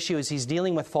 the big issue is he's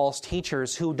dealing with false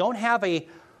teachers who don't have a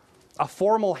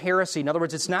formal heresy. In other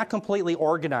words, it's not completely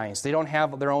organized. They don't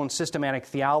have their own systematic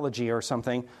theology or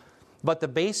something. But the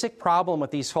basic problem with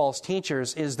these false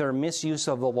teachers is their misuse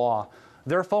of the law.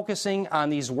 They're focusing on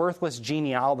these worthless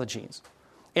genealogies.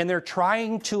 And they're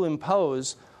trying to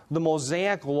impose the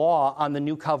Mosaic Law on the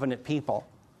New Covenant people.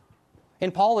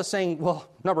 And Paul is saying, well,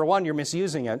 number one, you're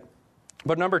misusing it.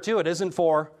 But number two, it isn't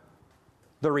for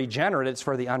the regenerate, it's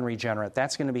for the unregenerate.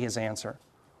 That's going to be his answer.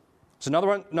 So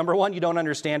number one, you don't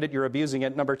understand it, you're abusing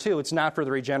it. Number two, it's not for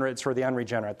the regenerate, it's for the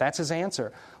unregenerate. That's his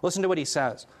answer. Listen to what he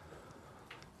says.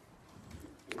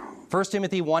 1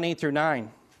 Timothy 1, 8 through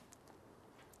 9.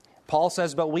 Paul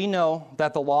says, but we know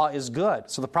that the law is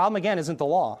good. So the problem, again, isn't the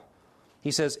law.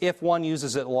 He says, if one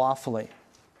uses it lawfully.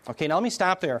 Okay, now let me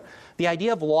stop there. The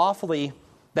idea of lawfully,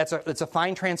 it's a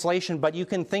fine translation, but you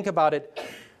can think about it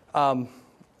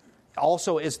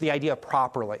also as the idea of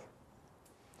properly.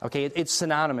 Okay, it's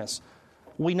synonymous.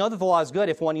 We know that the law is good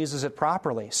if one uses it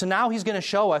properly. So now he's going to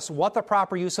show us what the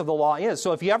proper use of the law is.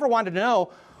 So if you ever wanted to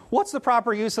know, what's the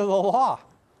proper use of the law?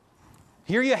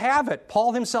 Here you have it.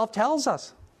 Paul himself tells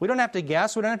us. We don't have to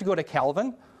guess. We don't have to go to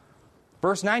Calvin.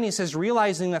 Verse 9, he says,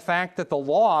 realizing the fact that the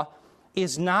law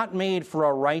is not made for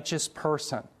a righteous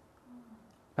person.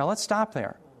 Now let's stop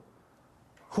there.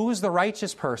 Who is the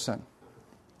righteous person?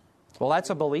 Well, that's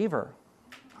a believer.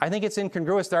 I think it's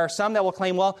incongruous. There are some that will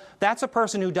claim, well, that's a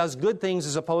person who does good things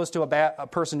as opposed to a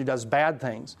person who does bad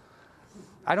things.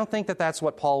 I don't think that that's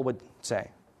what Paul would say.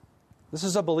 This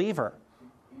is a believer.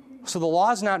 So the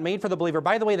law is not made for the believer.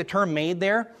 By the way, the term made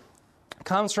there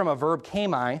comes from a verb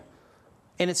kamai,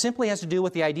 and it simply has to do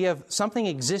with the idea of something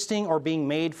existing or being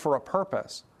made for a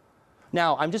purpose.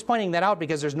 Now, I'm just pointing that out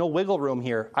because there's no wiggle room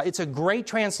here. It's a great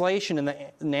translation in the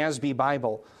NASB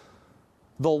Bible.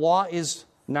 The law is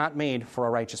not made for a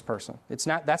righteous person.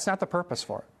 That's not the purpose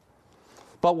for it.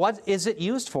 But what is it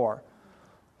used for?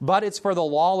 But it's for the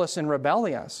lawless and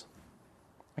rebellious.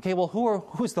 Okay, well,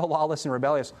 who's the lawless and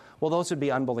rebellious? Well, those would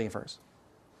be unbelievers.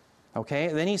 Okay,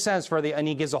 and then he says, and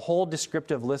he gives a whole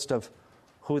descriptive list of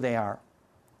who they are.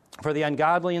 For the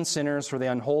ungodly and sinners, for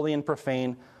the unholy and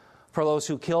profane, for those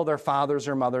who kill their fathers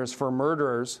or mothers, for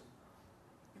murderers.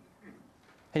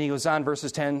 And he goes on,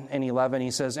 verses 10 and 11,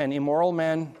 he says, and immoral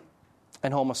men,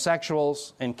 and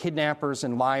homosexuals, and kidnappers,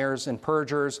 and liars, and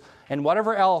perjurers, and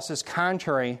whatever else is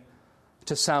contrary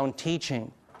to sound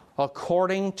teaching,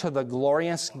 according to the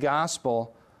glorious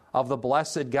gospel of the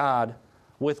blessed God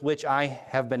with which I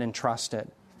have been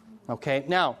entrusted. Okay,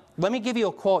 now, let me give you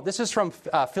a quote. This is from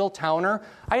Phil Towner.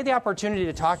 I had the opportunity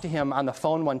to talk to him on the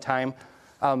phone one time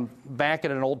back at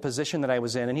an old position that I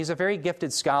was in, and he's a very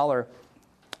gifted scholar.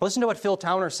 Listen to what Phil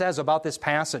Towner says about this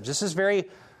passage. This is very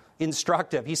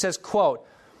instructive. He says, quote,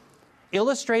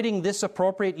 illustrating this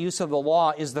appropriate use of the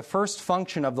law is the first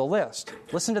function of the list.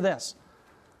 Listen to this.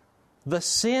 The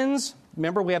sins,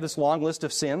 remember we have this long list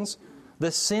of sins?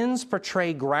 The sins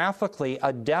portray graphically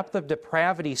a depth of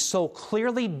depravity so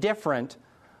clearly different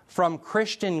from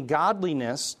Christian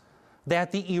godliness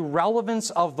that the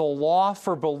irrelevance of the law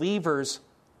for believers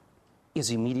is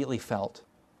immediately felt.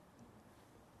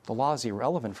 The law is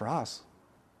irrelevant for us.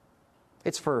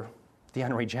 It's for the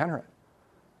unregenerate.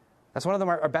 That's one of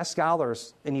our best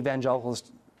scholars in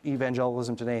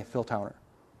evangelicalism today, Phil Towner.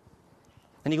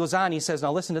 And he goes on, he says,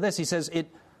 now listen to this, he says,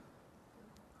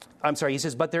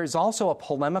 but there's also a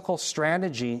polemical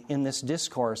strategy in this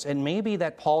discourse, and maybe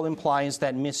that Paul implies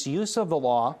that misuse of the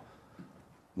law,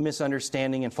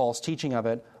 misunderstanding and false teaching of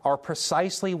it, are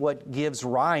precisely what gives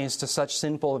rise to such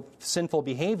sinful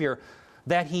behavior,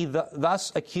 that he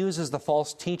thus accuses the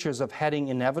false teachers of heading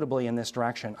inevitably in this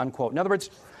direction, unquote. In other words,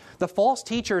 the false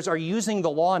teachers are using the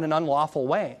law in an unlawful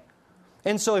way.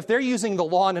 And so if they're using the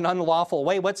law in an unlawful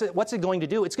way, what's it going to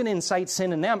do? It's going to incite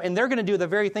sin in them, and they're going to do the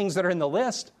very things that are in the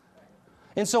list.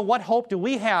 And so what hope do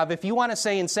we have if you want to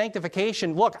say in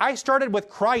sanctification, look, I started with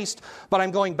Christ, but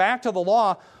I'm going back to the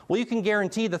law? Well, you can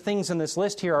guarantee the things in this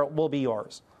list here will be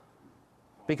yours,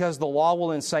 because the law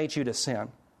will incite you to sin.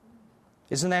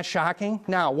 Isn't that shocking?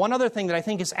 Now, one other thing that I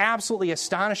think is absolutely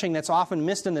astonishing that's often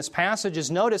missed in this passage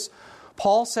is, notice,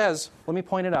 Paul says, let me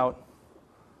point it out,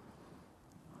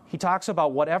 he talks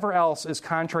about whatever else is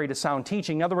contrary to sound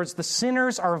teaching. In other words, the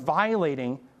sinners are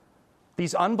violating,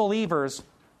 these unbelievers,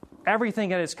 everything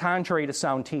that is contrary to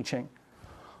sound teaching.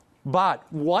 But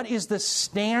what is the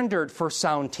standard for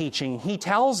sound teaching? He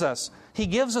tells us, he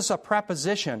gives us a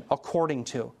preposition, according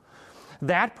to.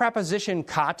 That preposition,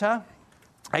 kata,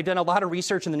 I've done a lot of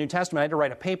research in the New Testament. I had to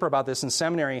write a paper about this in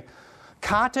seminary.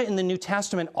 Kata in the New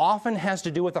Testament often has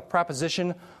to do with a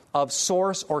preposition of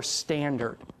source or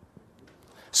standard.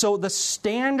 So the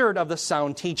standard of the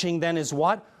sound teaching then is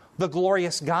what? The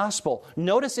glorious gospel.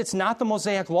 Notice it's not the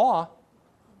Mosaic law.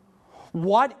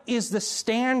 What is the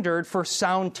standard for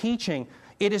sound teaching?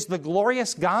 It is the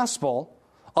glorious gospel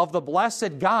of the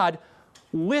blessed God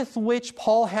with which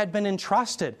Paul had been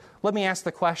entrusted. Let me ask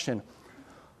the question.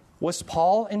 Was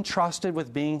Paul entrusted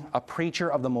with being a preacher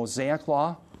of the Mosaic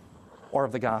law or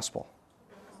of the gospel?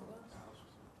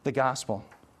 The gospel.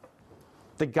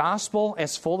 The gospel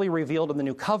as fully revealed in the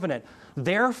new covenant.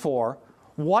 Therefore,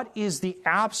 what is the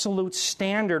absolute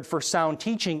standard for sound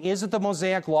teaching? Is it the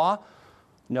Mosaic law?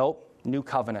 Nope. New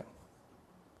covenant.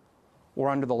 We're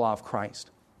under the law of Christ.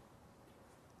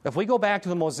 If we go back to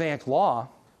the Mosaic law,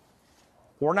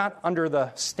 we're not under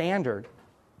the standard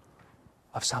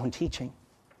of sound teaching.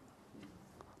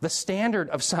 The standard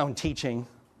of sound teaching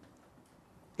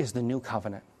is the new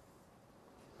covenant.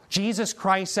 Jesus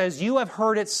Christ says, you have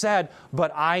heard it said,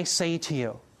 but I say to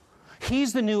you.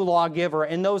 He's the new lawgiver,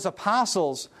 and those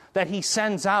apostles that he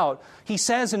sends out, he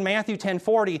says in Matthew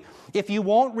 10:40, if you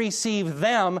won't receive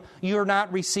them, you're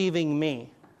not receiving me.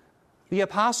 The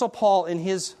Apostle Paul and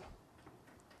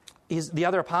the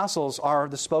other apostles are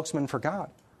the spokesman for God,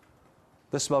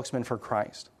 the spokesman for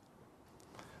Christ.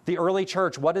 The early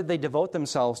church, what did they devote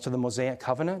themselves to? The Mosaic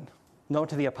covenant? No,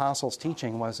 to the apostles'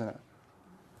 teaching, wasn't it?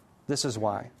 This is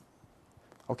why.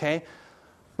 Okay?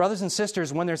 Brothers and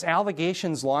sisters, when there's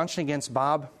allegations launched against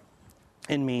Bob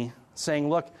and me saying,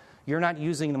 look, you're not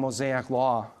using the Mosaic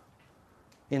law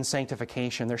in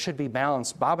sanctification, there should be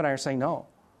balance, Bob and I are saying no.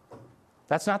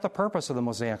 That's not the purpose of the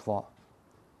Mosaic law.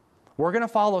 We're going to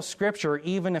follow Scripture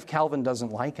even if Calvin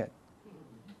doesn't like it.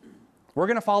 We're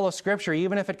going to follow Scripture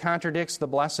even if it contradicts the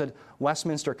blessed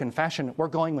Westminster Confession. We're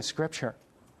going with Scripture.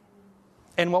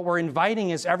 And what we're inviting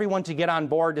is everyone to get on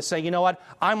board to say, you know what,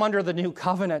 I'm under the new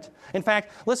covenant. In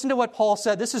fact, listen to what Paul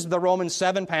said. This is the Romans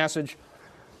 7 passage.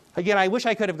 Again, I wish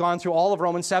I could have gone through all of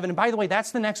Romans 7. And by the way, that's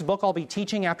the next book I'll be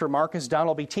teaching after Mark is done.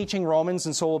 I'll be teaching Romans,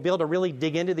 and so we'll be able to really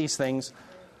dig into these things.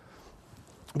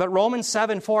 But Romans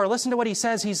 7:4, listen to what he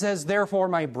says. He says, therefore,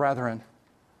 my brethren.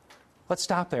 Let's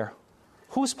stop there.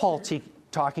 Who's Paul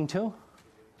talking to?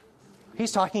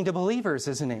 He's talking to believers,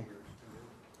 isn't he?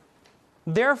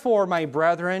 Therefore, my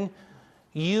brethren,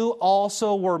 you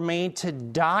also were made to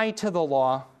die to the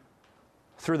law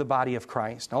through the body of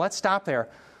Christ. Now let's stop there.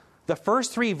 The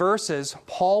first 3 verses,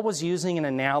 Paul was using an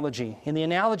analogy. And the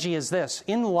analogy is this.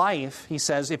 In life, he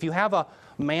says, if you have a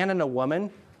man and a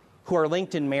woman who are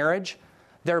linked in marriage,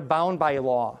 they're bound by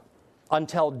law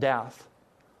until death.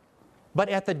 But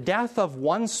at the death of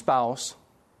one spouse,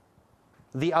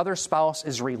 the other spouse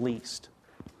is released.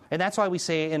 And that's why we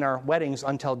say in our weddings,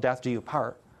 until death do you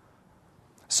part.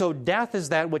 So death is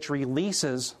that which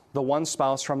releases the one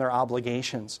spouse from their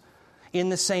obligations. In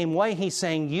the same way, he's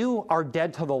saying you are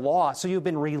dead to the law, so you've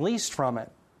been released from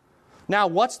it. Now,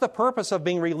 what's the purpose of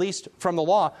being released from the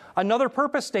law? Another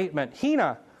purpose statement,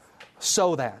 hina,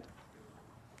 so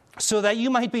that you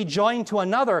might be joined to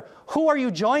another. Who are you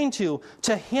joined to?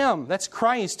 To Him. That's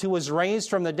Christ, who was raised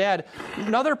from the dead.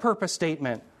 Another purpose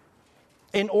statement,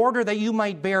 in order that you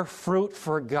might bear fruit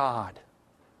for God.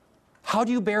 How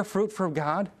do you bear fruit for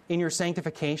God in your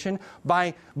sanctification?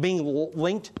 By being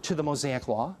linked to the Mosaic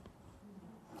law.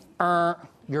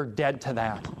 You're dead to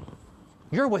that.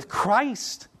 You're with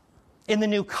Christ in the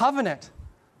new covenant.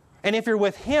 And if you're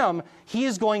with Him, He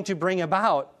is going to bring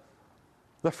about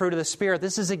the fruit of the Spirit.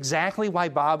 This is exactly why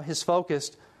Bob has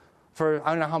focused for,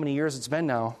 I don't know how many years it's been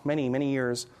now, many, many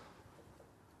years,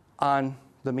 on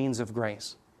the means of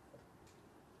grace.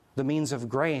 The means of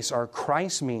grace are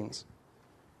Christ's means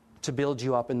to build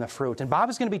you up in the fruit. And Bob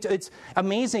is going to be, it's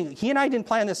amazing. He and I didn't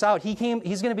plan this out. He's going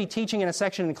to be teaching in a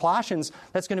section in Colossians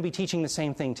that's going to be teaching the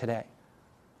same thing today.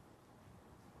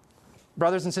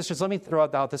 Brothers and sisters, let me throw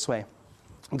it out this way.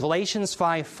 Galatians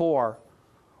 5:4,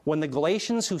 when the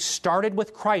Galatians who started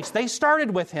with Christ, they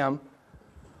started with Him,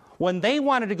 when they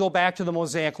wanted to go back to the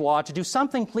Mosaic law to do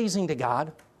something pleasing to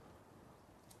God,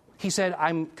 he said,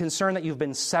 I'm concerned that you've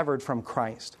been severed from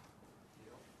Christ.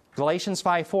 Galatians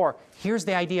 5:4, here's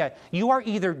the idea. You are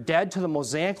either dead to the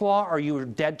Mosaic law or you are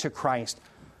dead to Christ.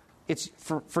 It's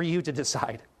for you to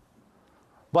decide.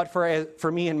 But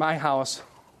for me and my house,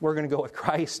 we're going to go with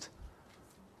Christ.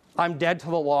 I'm dead to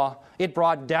the law. It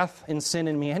brought death and sin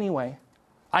in me anyway.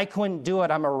 I couldn't do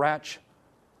it. I'm a wretch.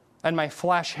 And my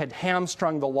flesh had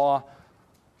hamstrung the law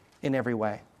in every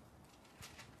way.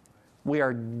 We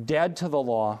are dead to the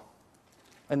law,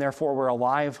 and therefore we're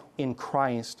alive in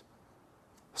Christ,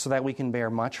 so that we can bear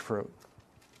much fruit.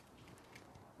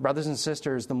 Brothers and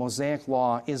sisters, the Mosaic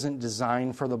law isn't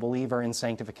designed for the believer in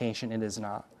sanctification. It is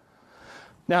not.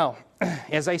 Now,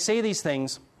 as I say these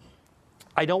things,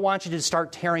 I don't want you to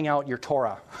start tearing out your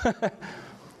Torah.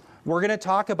 We're going to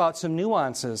talk about some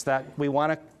nuances that we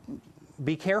want to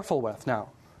be careful with now.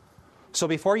 So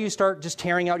before you start just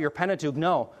tearing out your Pentateuch,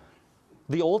 no.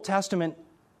 The Old Testament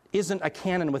isn't a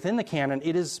canon within the canon.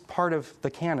 It is part of the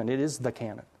canon. It is the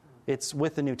canon. It's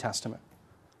with the New Testament.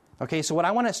 Okay, so what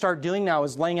I want to start doing now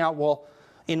is laying out, well,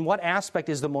 in what aspect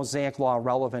is the Mosaic law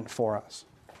relevant for us?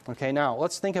 Okay, now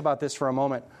let's think about this for a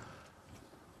moment.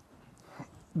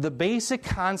 The basic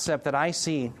concept that I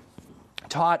see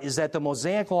taught is that the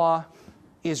Mosaic law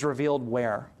is revealed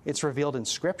where? It's revealed in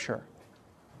Scripture.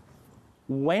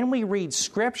 When we read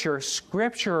Scripture,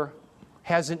 Scripture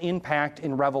has an impact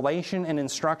in revelation and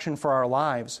instruction for our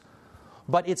lives.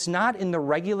 But it's not in the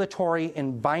regulatory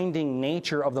and binding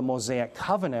nature of the Mosaic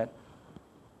covenant.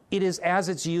 It is as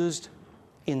it's used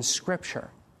in Scripture.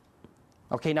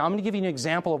 Okay, now I'm going to give you an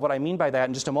example of what I mean by that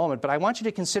in just a moment, but I want you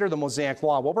to consider the Mosaic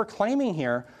law. What we're claiming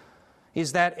here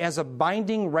is that as a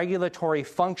binding regulatory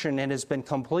function, it has been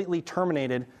completely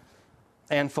terminated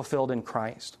and fulfilled in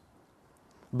Christ.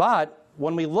 But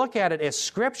when we look at it as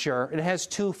Scripture, it has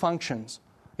 2 functions.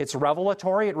 It's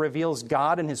revelatory. It reveals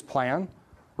God and His plan,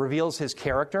 reveals His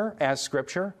character as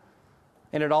Scripture,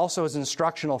 and it also is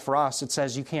instructional for us. It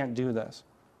says, you can't do this.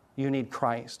 You need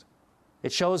Christ.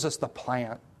 It shows us the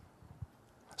plan.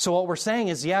 So what we're saying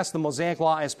is, yes, the Mosaic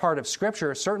law as part of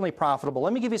Scripture is certainly profitable.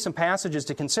 Let me give you some passages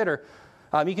to consider.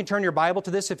 You can turn your Bible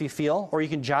to this if you feel, or you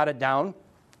can jot it down.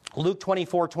 Luke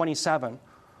 24:27.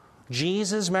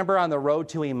 Jesus, remember, on the road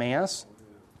to Emmaus,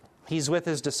 He's with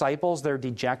His disciples. They're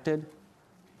dejected.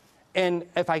 And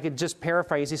if I could just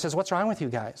paraphrase, he says, what's wrong with you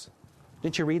guys?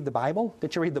 Didn't you read the Bible?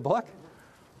 Didn't you read the book?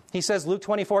 He says, Luke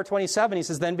 24:27, he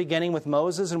says, then beginning with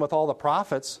Moses and with all the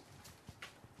prophets,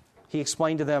 he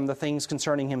explained to them the things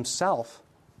concerning himself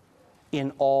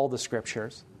in all the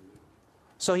Scriptures.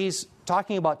 So he's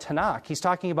talking about Tanakh. He's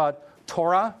talking about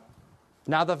Torah,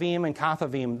 Nevi'im, and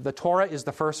Ketuvim. The Torah is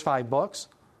the first 5 books.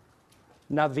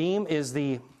 Nevi'im is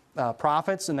the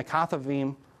prophets, and the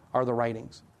Ketuvim are the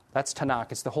writings. That's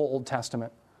Tanakh. It's the whole Old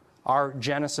Testament, our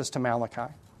Genesis to Malachi.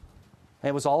 And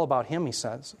it was all about him, he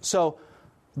says. So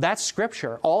that's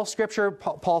Scripture. All Scripture,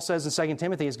 Paul says in 2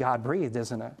 Timothy, is God-breathed,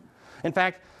 isn't it? In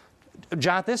fact,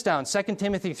 jot this down, 2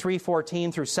 Timothy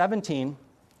 3:14 through 17,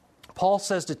 Paul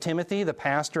says to Timothy, the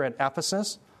pastor at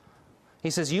Ephesus, he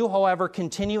says, you, however,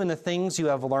 continue in the things you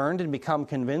have learned and become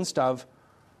convinced of,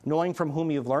 knowing from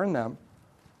whom you've learned them.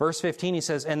 Verse 15, he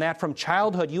says, and that from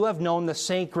childhood you have known the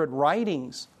sacred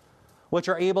writings, which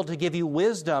are able to give you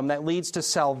wisdom that leads to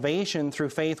salvation through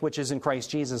faith which is in Christ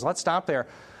Jesus. Let's stop there.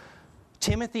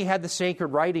 Timothy had the sacred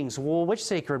writings. Well, which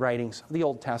sacred writings? The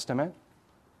Old Testament.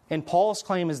 And Paul's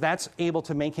claim is that's able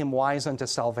to make him wise unto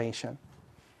salvation.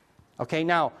 Okay,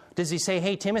 now, does he say,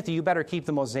 hey, Timothy, you better keep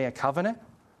the Mosaic covenant?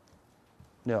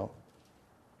 No.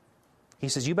 He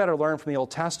says, you better learn from the Old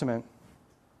Testament,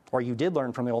 or you did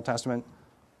learn from the Old Testament,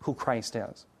 who Christ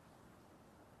is.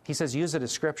 He says, use it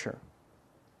as Scripture,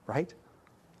 right?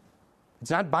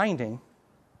 It's not binding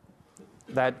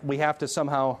that we have to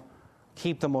somehow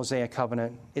keep the Mosaic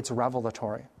covenant. It's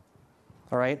revelatory.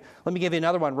 All right? Let me give you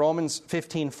another one, Romans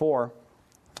 15:4.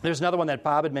 There's another one that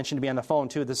Bob had mentioned to me on the phone,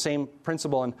 too, the same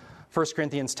principle in 1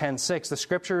 Corinthians 10:6. The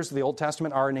Scriptures, the Old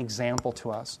Testament, are an example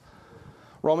to us.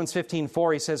 Romans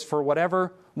 15:4, he says, for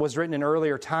whatever was written in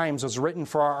earlier times was written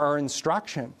for our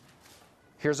instruction.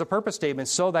 Here's a purpose statement,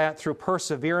 so that through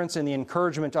perseverance in the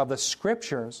encouragement of the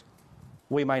Scriptures,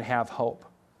 we might have hope.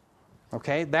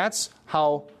 Okay? That's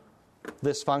how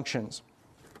this functions.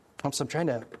 Oops, I'm trying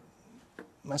to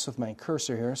mess with my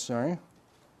cursor here, sorry.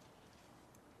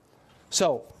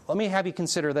 So, let me have you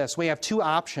consider this. We have 2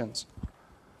 options.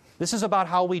 This is about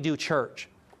how we do church.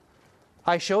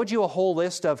 I showed you a whole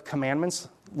list of commandments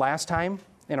last time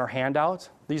in our handout.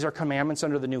 These are commandments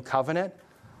under the new covenant.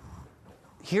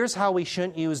 Here's how we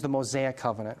shouldn't use the Mosaic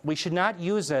covenant. We should not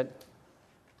use it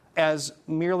as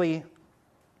merely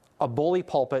a bully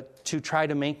pulpit to try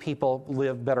to make people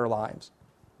live better lives.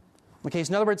 Okay,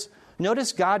 so in other words,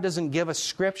 notice God doesn't give us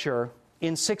Scripture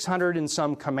in 600 and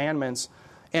some commandments.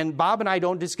 And Bob and I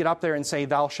don't just get up there and say,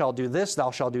 thou shalt do this, thou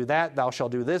shalt do that, thou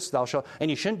shalt do this, and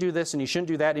you shouldn't do this, and you shouldn't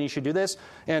do that, and you should do this.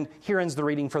 And here ends the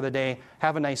reading for the day.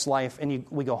 Have a nice life, and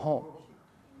we go home.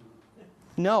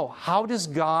 No. How does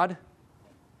God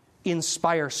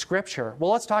inspire Scripture?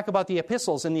 Well, let's talk about the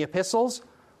epistles. In the epistles,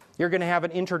 you're going to have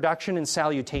an introduction and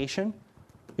salutation.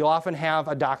 You'll often have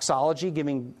a doxology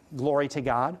giving glory to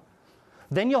God.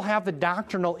 Then you'll have the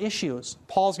doctrinal issues.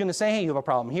 Paul's going to say, hey, you have a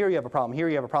problem here, you have a problem here,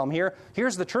 you have a problem here.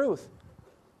 Here's the truth.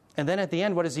 And then at the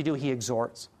end, what does he do? He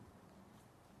exhorts.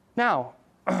 Now,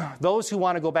 those who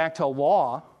want to go back to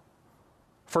law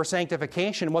for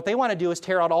sanctification, what they want to do is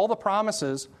tear out all the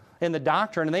promises in the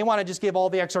doctrine, and they want to just give all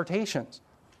the exhortations.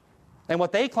 And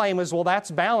what they claim is, well, that's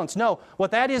balance. No,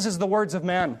 what that is the words of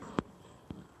men.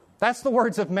 That's the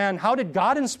words of men. How did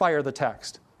God inspire the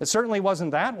text? It certainly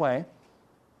wasn't that way.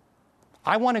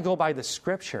 I want to go by the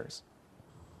Scriptures.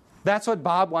 That's what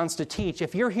Bob wants to teach.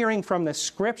 If you're hearing from the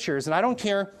Scriptures, and I don't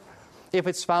care if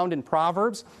it's found in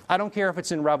Proverbs, I don't care if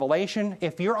it's in Revelation,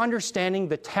 if you're understanding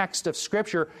the text of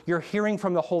Scripture, you're hearing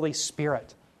from the Holy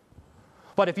Spirit.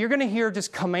 But if you're going to hear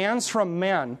just commands from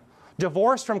men,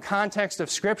 divorced from context of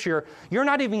Scripture, you're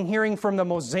not even hearing from the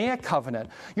Mosaic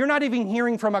covenant. You're not even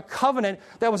hearing from a covenant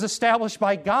that was established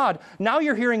by God. Now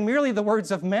you're hearing merely the words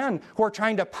of men who are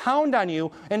trying to pound on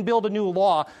you and build a new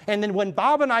law. And then when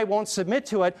Bob and I won't submit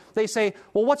to it, they say,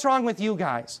 well, what's wrong with you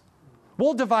guys?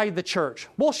 We'll divide the church.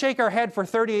 We'll shake our head for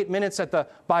 38 minutes at the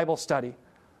Bible study.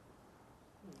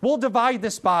 We'll divide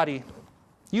this body.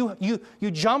 You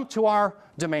jump to our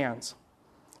demands.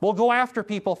 We'll go after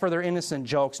people for their innocent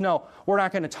jokes. No, we're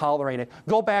not going to tolerate it.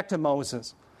 Go back to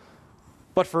Moses.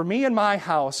 But for me and my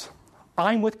house,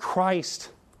 I'm with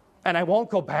Christ, and I won't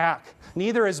go back.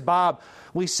 Neither is Bob.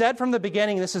 We said from the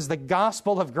beginning, this is the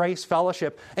gospel of Grace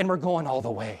Fellowship, and we're going all the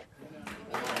way.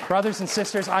 Brothers and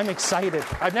sisters, I'm excited.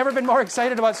 I've never been more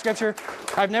excited about Scripture.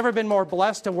 I've never been more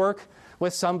blessed to work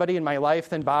with somebody in my life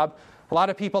than Bob. A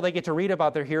lot of people, they get to read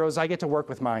about their heroes. I get to work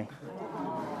with mine.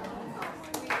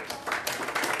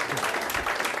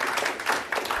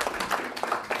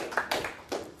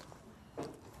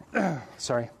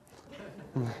 Sorry.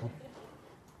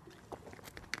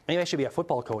 Maybe I should be a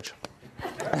football coach.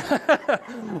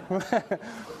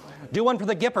 Do one for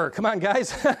the Gipper. Come on,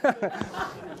 guys.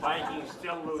 Vikings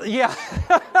still lose. Yeah.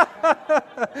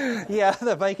 Yeah,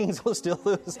 the Vikings will still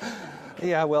lose.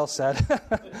 Yeah, well said.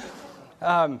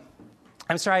 I'm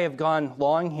sorry I've gone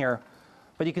long here,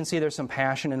 but you can see there's some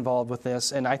passion involved with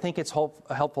this, and I think it's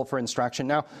helpful for instruction.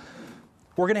 Now,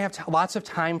 we're going to have lots of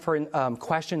time for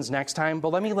questions next time, but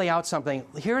let me lay out something.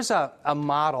 Here's a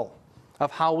model of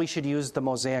how we should use the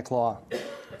Mosaic Law.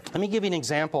 Let me give you an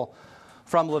example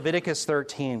from Leviticus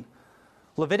 13.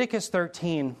 Leviticus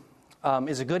 13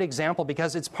 is a good example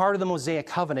because it's part of the Mosaic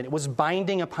covenant. It was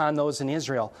binding upon those in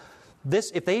Israel.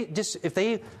 This, if they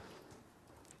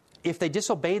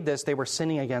disobeyed this, they were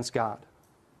sinning against God.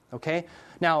 Okay?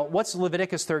 Now, what's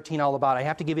Leviticus 13 all about? I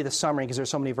have to give you the summary because there's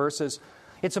so many verses.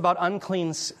 It's about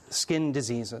unclean skin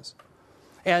diseases.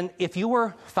 And if you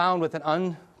were found with an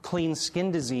unclean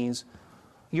skin disease,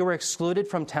 you were excluded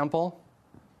from temple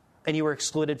and you were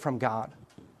excluded from God.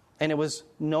 And it was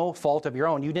no fault of your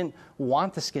own. You didn't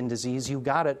want the skin disease. You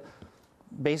got it,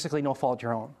 basically no fault of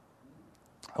your own.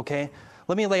 Okay?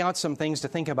 Let me lay out some things to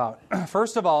think about.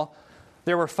 First of all,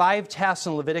 there were 5 tests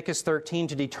in Leviticus 13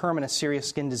 to determine a serious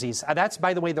skin disease. That's,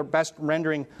 by the way, the best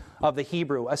rendering of the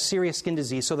Hebrew, a serious skin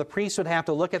disease. So the priest would have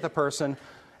to look at the person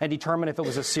and determine if it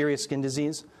was a serious skin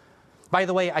disease. By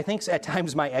the way, I think at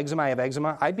times I have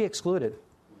eczema, I'd be excluded.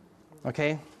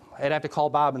 Okay? I'd have to call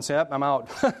Bob and say, oh, I'm out.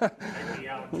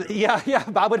 Yeah,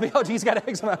 Bob would be out. He's got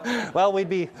eczema. Well, we'd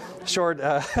be short.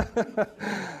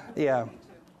 Yeah.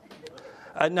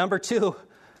 Number 2,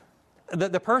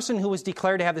 the person who was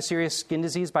declared to have the serious skin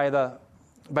disease by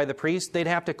the priest, they'd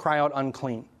have to cry out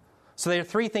unclean. So there are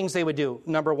 3 things they would do.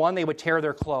 Number 1, they would tear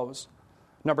their clothes.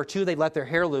 Number 2, they'd let their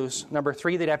hair loose. Number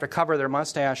 3, they'd have to cover their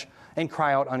mustache and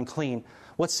cry out unclean.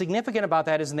 What's significant about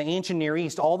that is in the ancient Near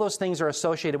East, all those things are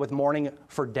associated with mourning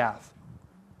for death.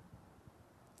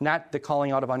 Not the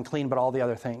calling out of unclean, but all the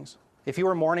other things. If you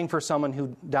were mourning for someone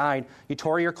who died, you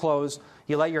tore your clothes,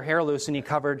 you let your hair loose, and you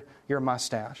covered your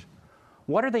mustache.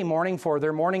 What are they mourning for?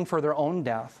 They're mourning for their own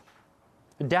death.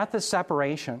 Death is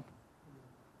separation.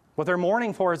 What they're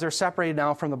mourning for is they're separated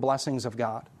now from the blessings of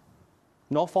God.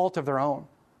 No fault of their own.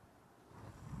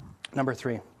 Number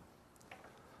 3.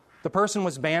 The person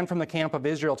was banned from the camp of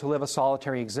Israel to live a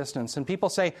solitary existence. And people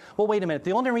say, well, wait a minute.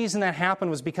 The only reason that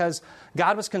happened was because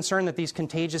God was concerned that these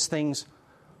contagious things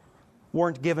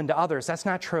weren't given to others. That's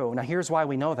not true. Now, here's why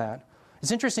we know that. It's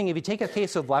interesting, if you take a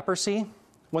case of leprosy,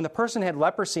 when the person had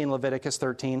leprosy in Leviticus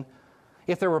 13,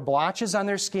 if there were blotches on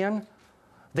their skin,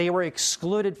 they were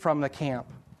excluded from the camp.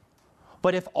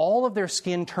 But if all of their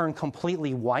skin turned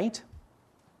completely white,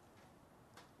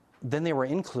 then they were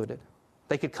included.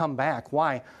 They could come back.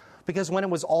 Why? Because when it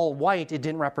was all white, it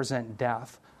didn't represent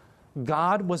death.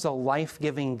 God was a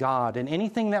life-giving God, and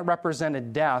anything that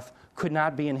represented death could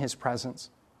not be in His presence.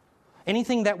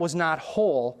 Anything that was not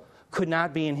whole could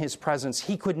not be in His presence.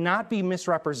 He could not be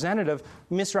misrepresented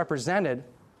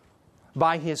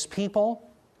by His people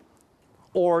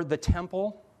or the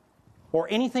temple or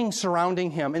anything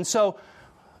surrounding Him. And so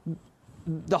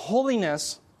the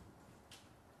holiness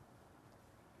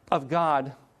of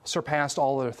God surpassed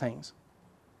all other things.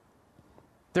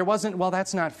 There wasn't, well,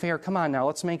 that's not fair. Come on now,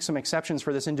 let's make some exceptions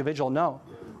for this individual. No,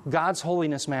 God's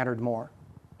holiness mattered more.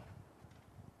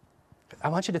 I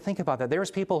want you to think about that.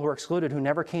 There's people who were excluded who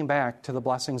never came back to the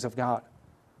blessings of God.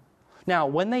 Now,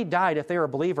 when they died, if they were a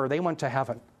believer, they went to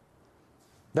heaven.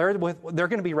 They're going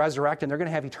to be resurrected and they're going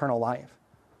to have eternal life.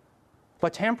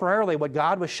 But temporarily, what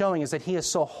God was showing is that He is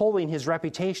so holy and His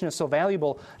reputation is so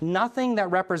valuable, nothing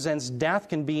that represents death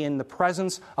can be in the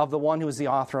presence of the one who is the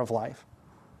author of life.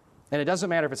 And it doesn't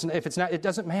matter if it's not, it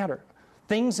doesn't matter.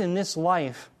 Things in this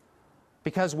life,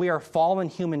 because we are fallen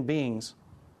human beings,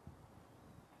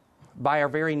 by our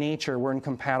very nature, we're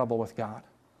incompatible with God.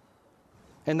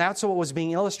 And that's what was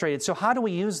being illustrated. So how do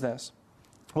we use this?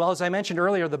 Well, as I mentioned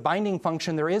earlier, the binding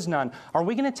function, there is none. Are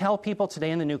we going to tell people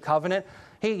today in the New Covenant,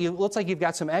 hey, it looks like you've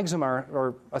got some eczema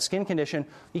or a skin condition,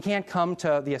 you can't come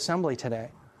to the assembly today?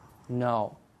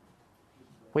 No.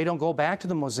 We don't go back to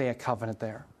the Mosaic covenant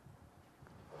there.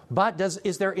 But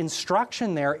is there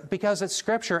instruction there? Because it's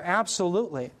Scripture,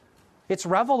 absolutely. It's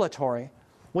revelatory.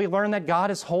 We learn that God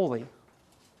is holy.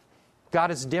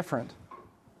 God is different.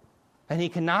 And He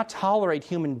cannot tolerate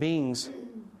human beings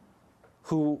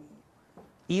who,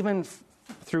 even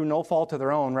through no fault of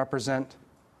their own, represent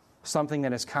something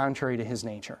that is contrary to His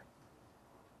nature.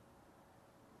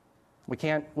 We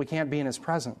can't be in His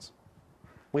presence.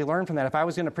 We learn from that. If I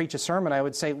was going to preach a sermon, I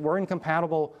would say we're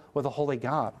incompatible with a holy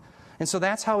God. And so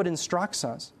that's how it instructs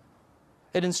us.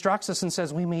 It instructs us and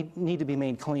says we need to be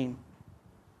made clean.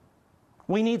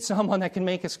 We need someone that can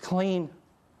make us clean.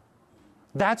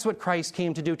 That's what Christ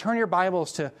came to do. Turn your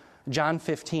Bibles to John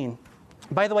 15.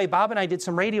 By the way, Bob and I did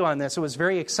some radio on this. It was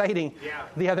very exciting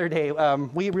the other day.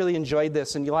 We really enjoyed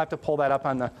this, and you'll have to pull that up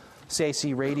on the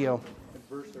CIC radio.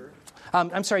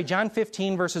 I'm sorry, John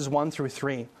 15, verses 1 through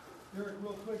 3. Eric,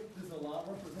 real quick, does the law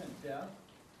represent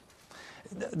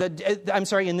death? I'm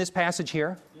sorry, in this passage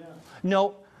here? Yeah.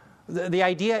 No, the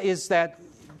idea is that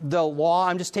the law,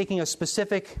 I'm just taking a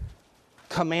specific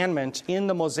commandment in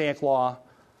the Mosaic law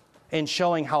and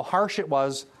showing how harsh it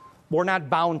was. We're not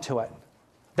bound to it.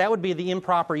 That would be the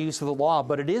improper use of the law,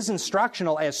 but it is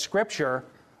instructional as Scripture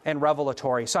and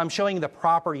revelatory. So I'm showing the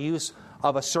proper use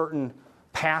of a certain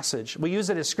passage. We use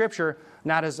it as Scripture,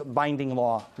 not as binding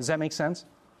law. Does that make sense?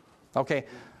 Okay.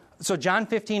 So John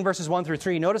 15, verses 1 through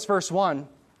 3. Notice verse 1.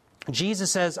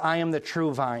 Jesus says, I am the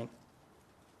true vine,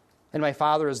 and my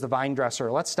Father is the vine dresser.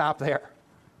 Let's stop there.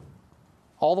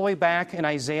 All the way back in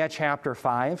Isaiah chapter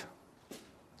 5,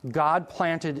 God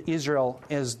planted Israel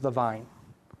as the vine.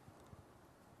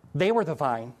 They were the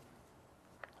vine.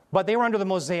 But they were under the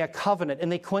Mosaic covenant,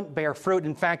 and they couldn't bear fruit.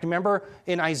 In fact, remember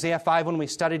in Isaiah 5 when we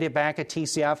studied it back at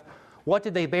TCF, what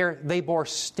did they bear? They bore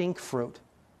stink fruit.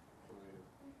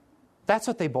 That's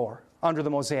what they bore under the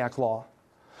Mosaic law.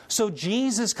 So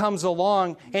Jesus comes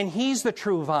along, and He's the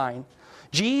true vine.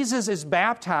 Jesus is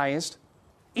baptized.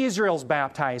 Israel's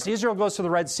baptized. Israel goes to the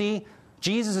Red Sea.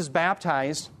 Jesus is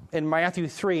baptized in Matthew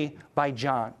 3 by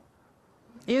John.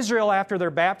 Israel, after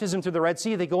their baptism through the Red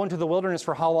Sea, they go into the wilderness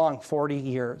for how long? 40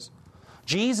 years.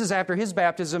 Jesus, after His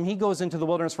baptism, He goes into the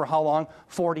wilderness for how long?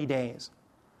 40 days.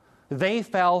 They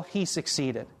fell, He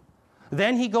succeeded.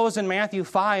 Then He goes in Matthew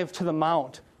 5 to the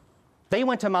mount. They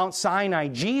went to Mount Sinai.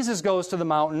 Jesus goes to the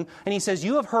mountain, and He says,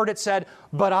 you have heard it said,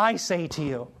 but I say to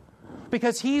you.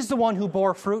 Because He's the one who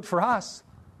bore fruit for us.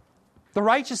 The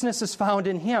righteousness is found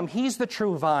in Him. He's the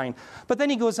true vine. But then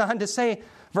He goes on to say,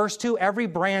 verse 2, every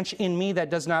branch in me that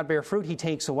does not bear fruit, He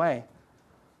takes away.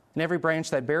 And every branch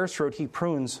that bears fruit, He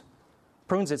prunes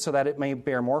it so that it may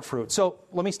bear more fruit. So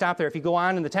let me stop there. If you go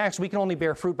on in the text, we can only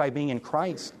bear fruit by being in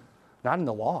Christ, not in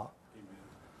the law. Amen.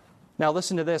 Now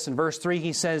listen to this. In verse 3,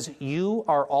 He says, you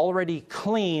are already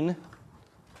clean.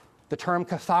 The term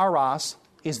katharos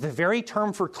is the very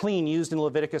term for clean used in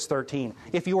Leviticus 13,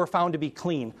 if you were found to be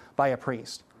clean by a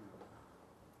priest.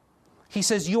 He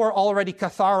says, you are already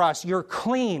katharos, you're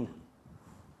clean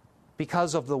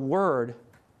because of the word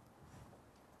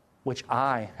which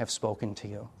I have spoken to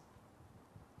you.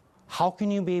 How can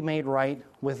you be made right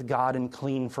with God and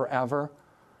clean forever?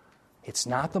 It's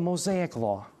not the Mosaic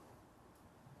law.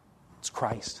 It's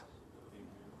Christ.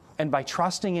 And by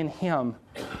trusting in Him,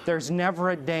 there's never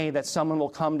a day that someone will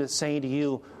come to say to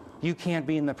you, you can't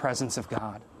be in the presence of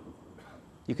God.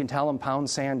 You can tell them, pound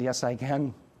sand, yes, I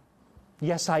can.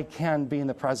 Yes, I can be in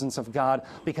the presence of God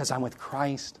because I'm with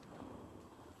Christ.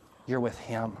 You're with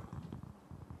Him.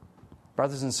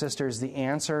 Brothers and sisters, the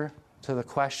answer to the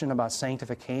question about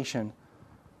sanctification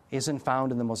isn't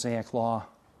found in the Mosaic law.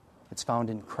 It's found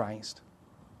in Christ.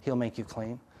 He'll make you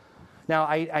clean. Now,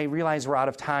 I realize we're out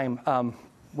of time.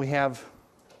 We have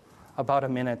about a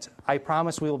minute. I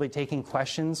promise we will be taking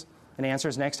questions and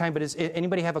answers next time. But does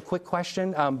anybody have a quick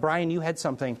question? Brian, you had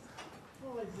something.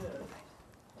 Well, I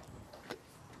did.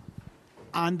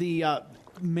 On the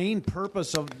main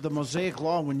purpose of the Mosaic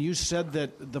law, when you said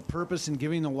that the purpose in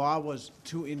giving the law was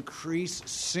to increase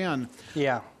sin,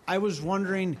 yeah, I was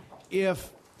wondering if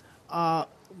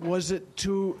was it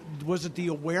the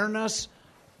awareness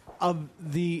of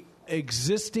the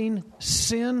existing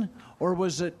sin, or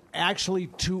was it actually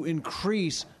to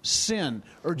increase sin,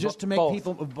 or just to make both.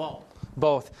 people both?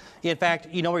 Both. In fact,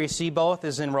 you know where you see both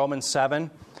is in Romans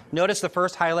 7. Notice the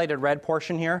first highlighted red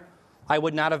portion here. I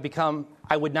would not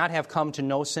have come to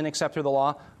know sin except through the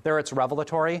law. There it's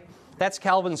revelatory. That's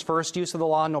Calvin's first use of the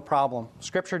law, no problem.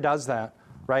 Scripture does that,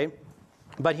 right?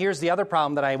 But here's the other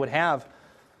problem that I would have.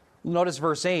 Notice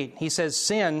verse 8. He says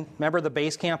sin, remember the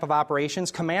base camp of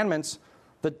operations, commandments,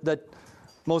 the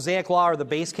Mosaic law are the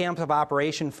base camp of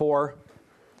operation for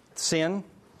sin.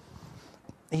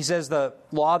 He says the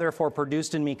law therefore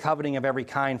produced in me coveting of every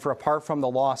kind, for apart from the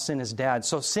law sin is dead.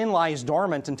 So sin lies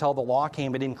dormant until the law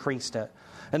came, it increased it.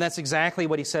 And that's exactly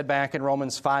what he said back in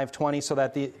Romans 5:20, so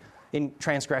that the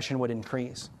transgression would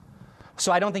increase.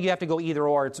 So I don't think you have to go either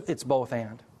or, it's both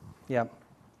and. Yeah.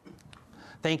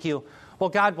 Thank you. Well,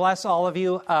 God bless all of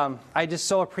you. I just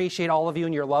so appreciate all of you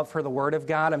and your love for the Word of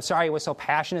God. I'm sorry I was so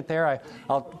passionate there.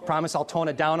 I'll promise I'll tone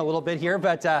it down a little bit here.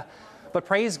 But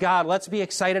praise God. Let's be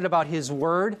excited about His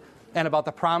Word. and about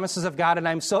the promises of God. And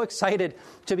I'm so excited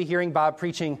to be hearing Bob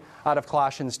preaching out of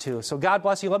Colossians 2. So God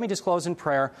bless you. Let me just close in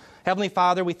prayer. Heavenly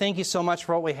Father, we thank you so much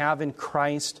for what we have in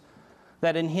Christ,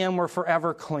 that in Him we're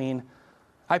forever clean.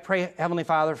 I pray, Heavenly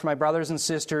Father, for my brothers and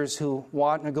sisters who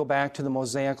want to go back to the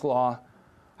Mosaic Law.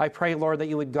 I pray, Lord, that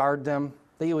you would guard them,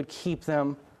 that you would keep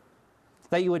them,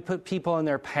 that you would put people in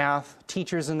their path,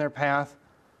 teachers in their path,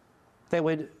 that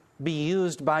would be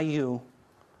used by you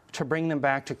to bring them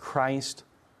back to Christ,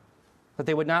 that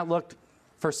they would not look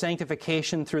for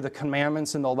sanctification through the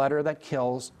commandments and the letter that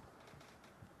kills.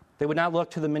 They would not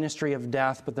look to the ministry of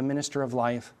death, but the minister of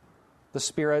life, the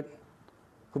Spirit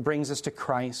who brings us to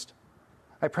Christ.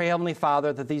 I pray, Heavenly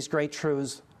Father, that these great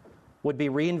truths would be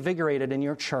reinvigorated in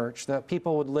your church, that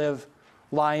people would live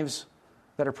lives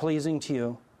that are pleasing to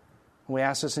you. We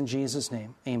ask this in Jesus'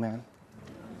 name. Amen.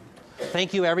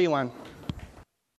 Thank you, everyone.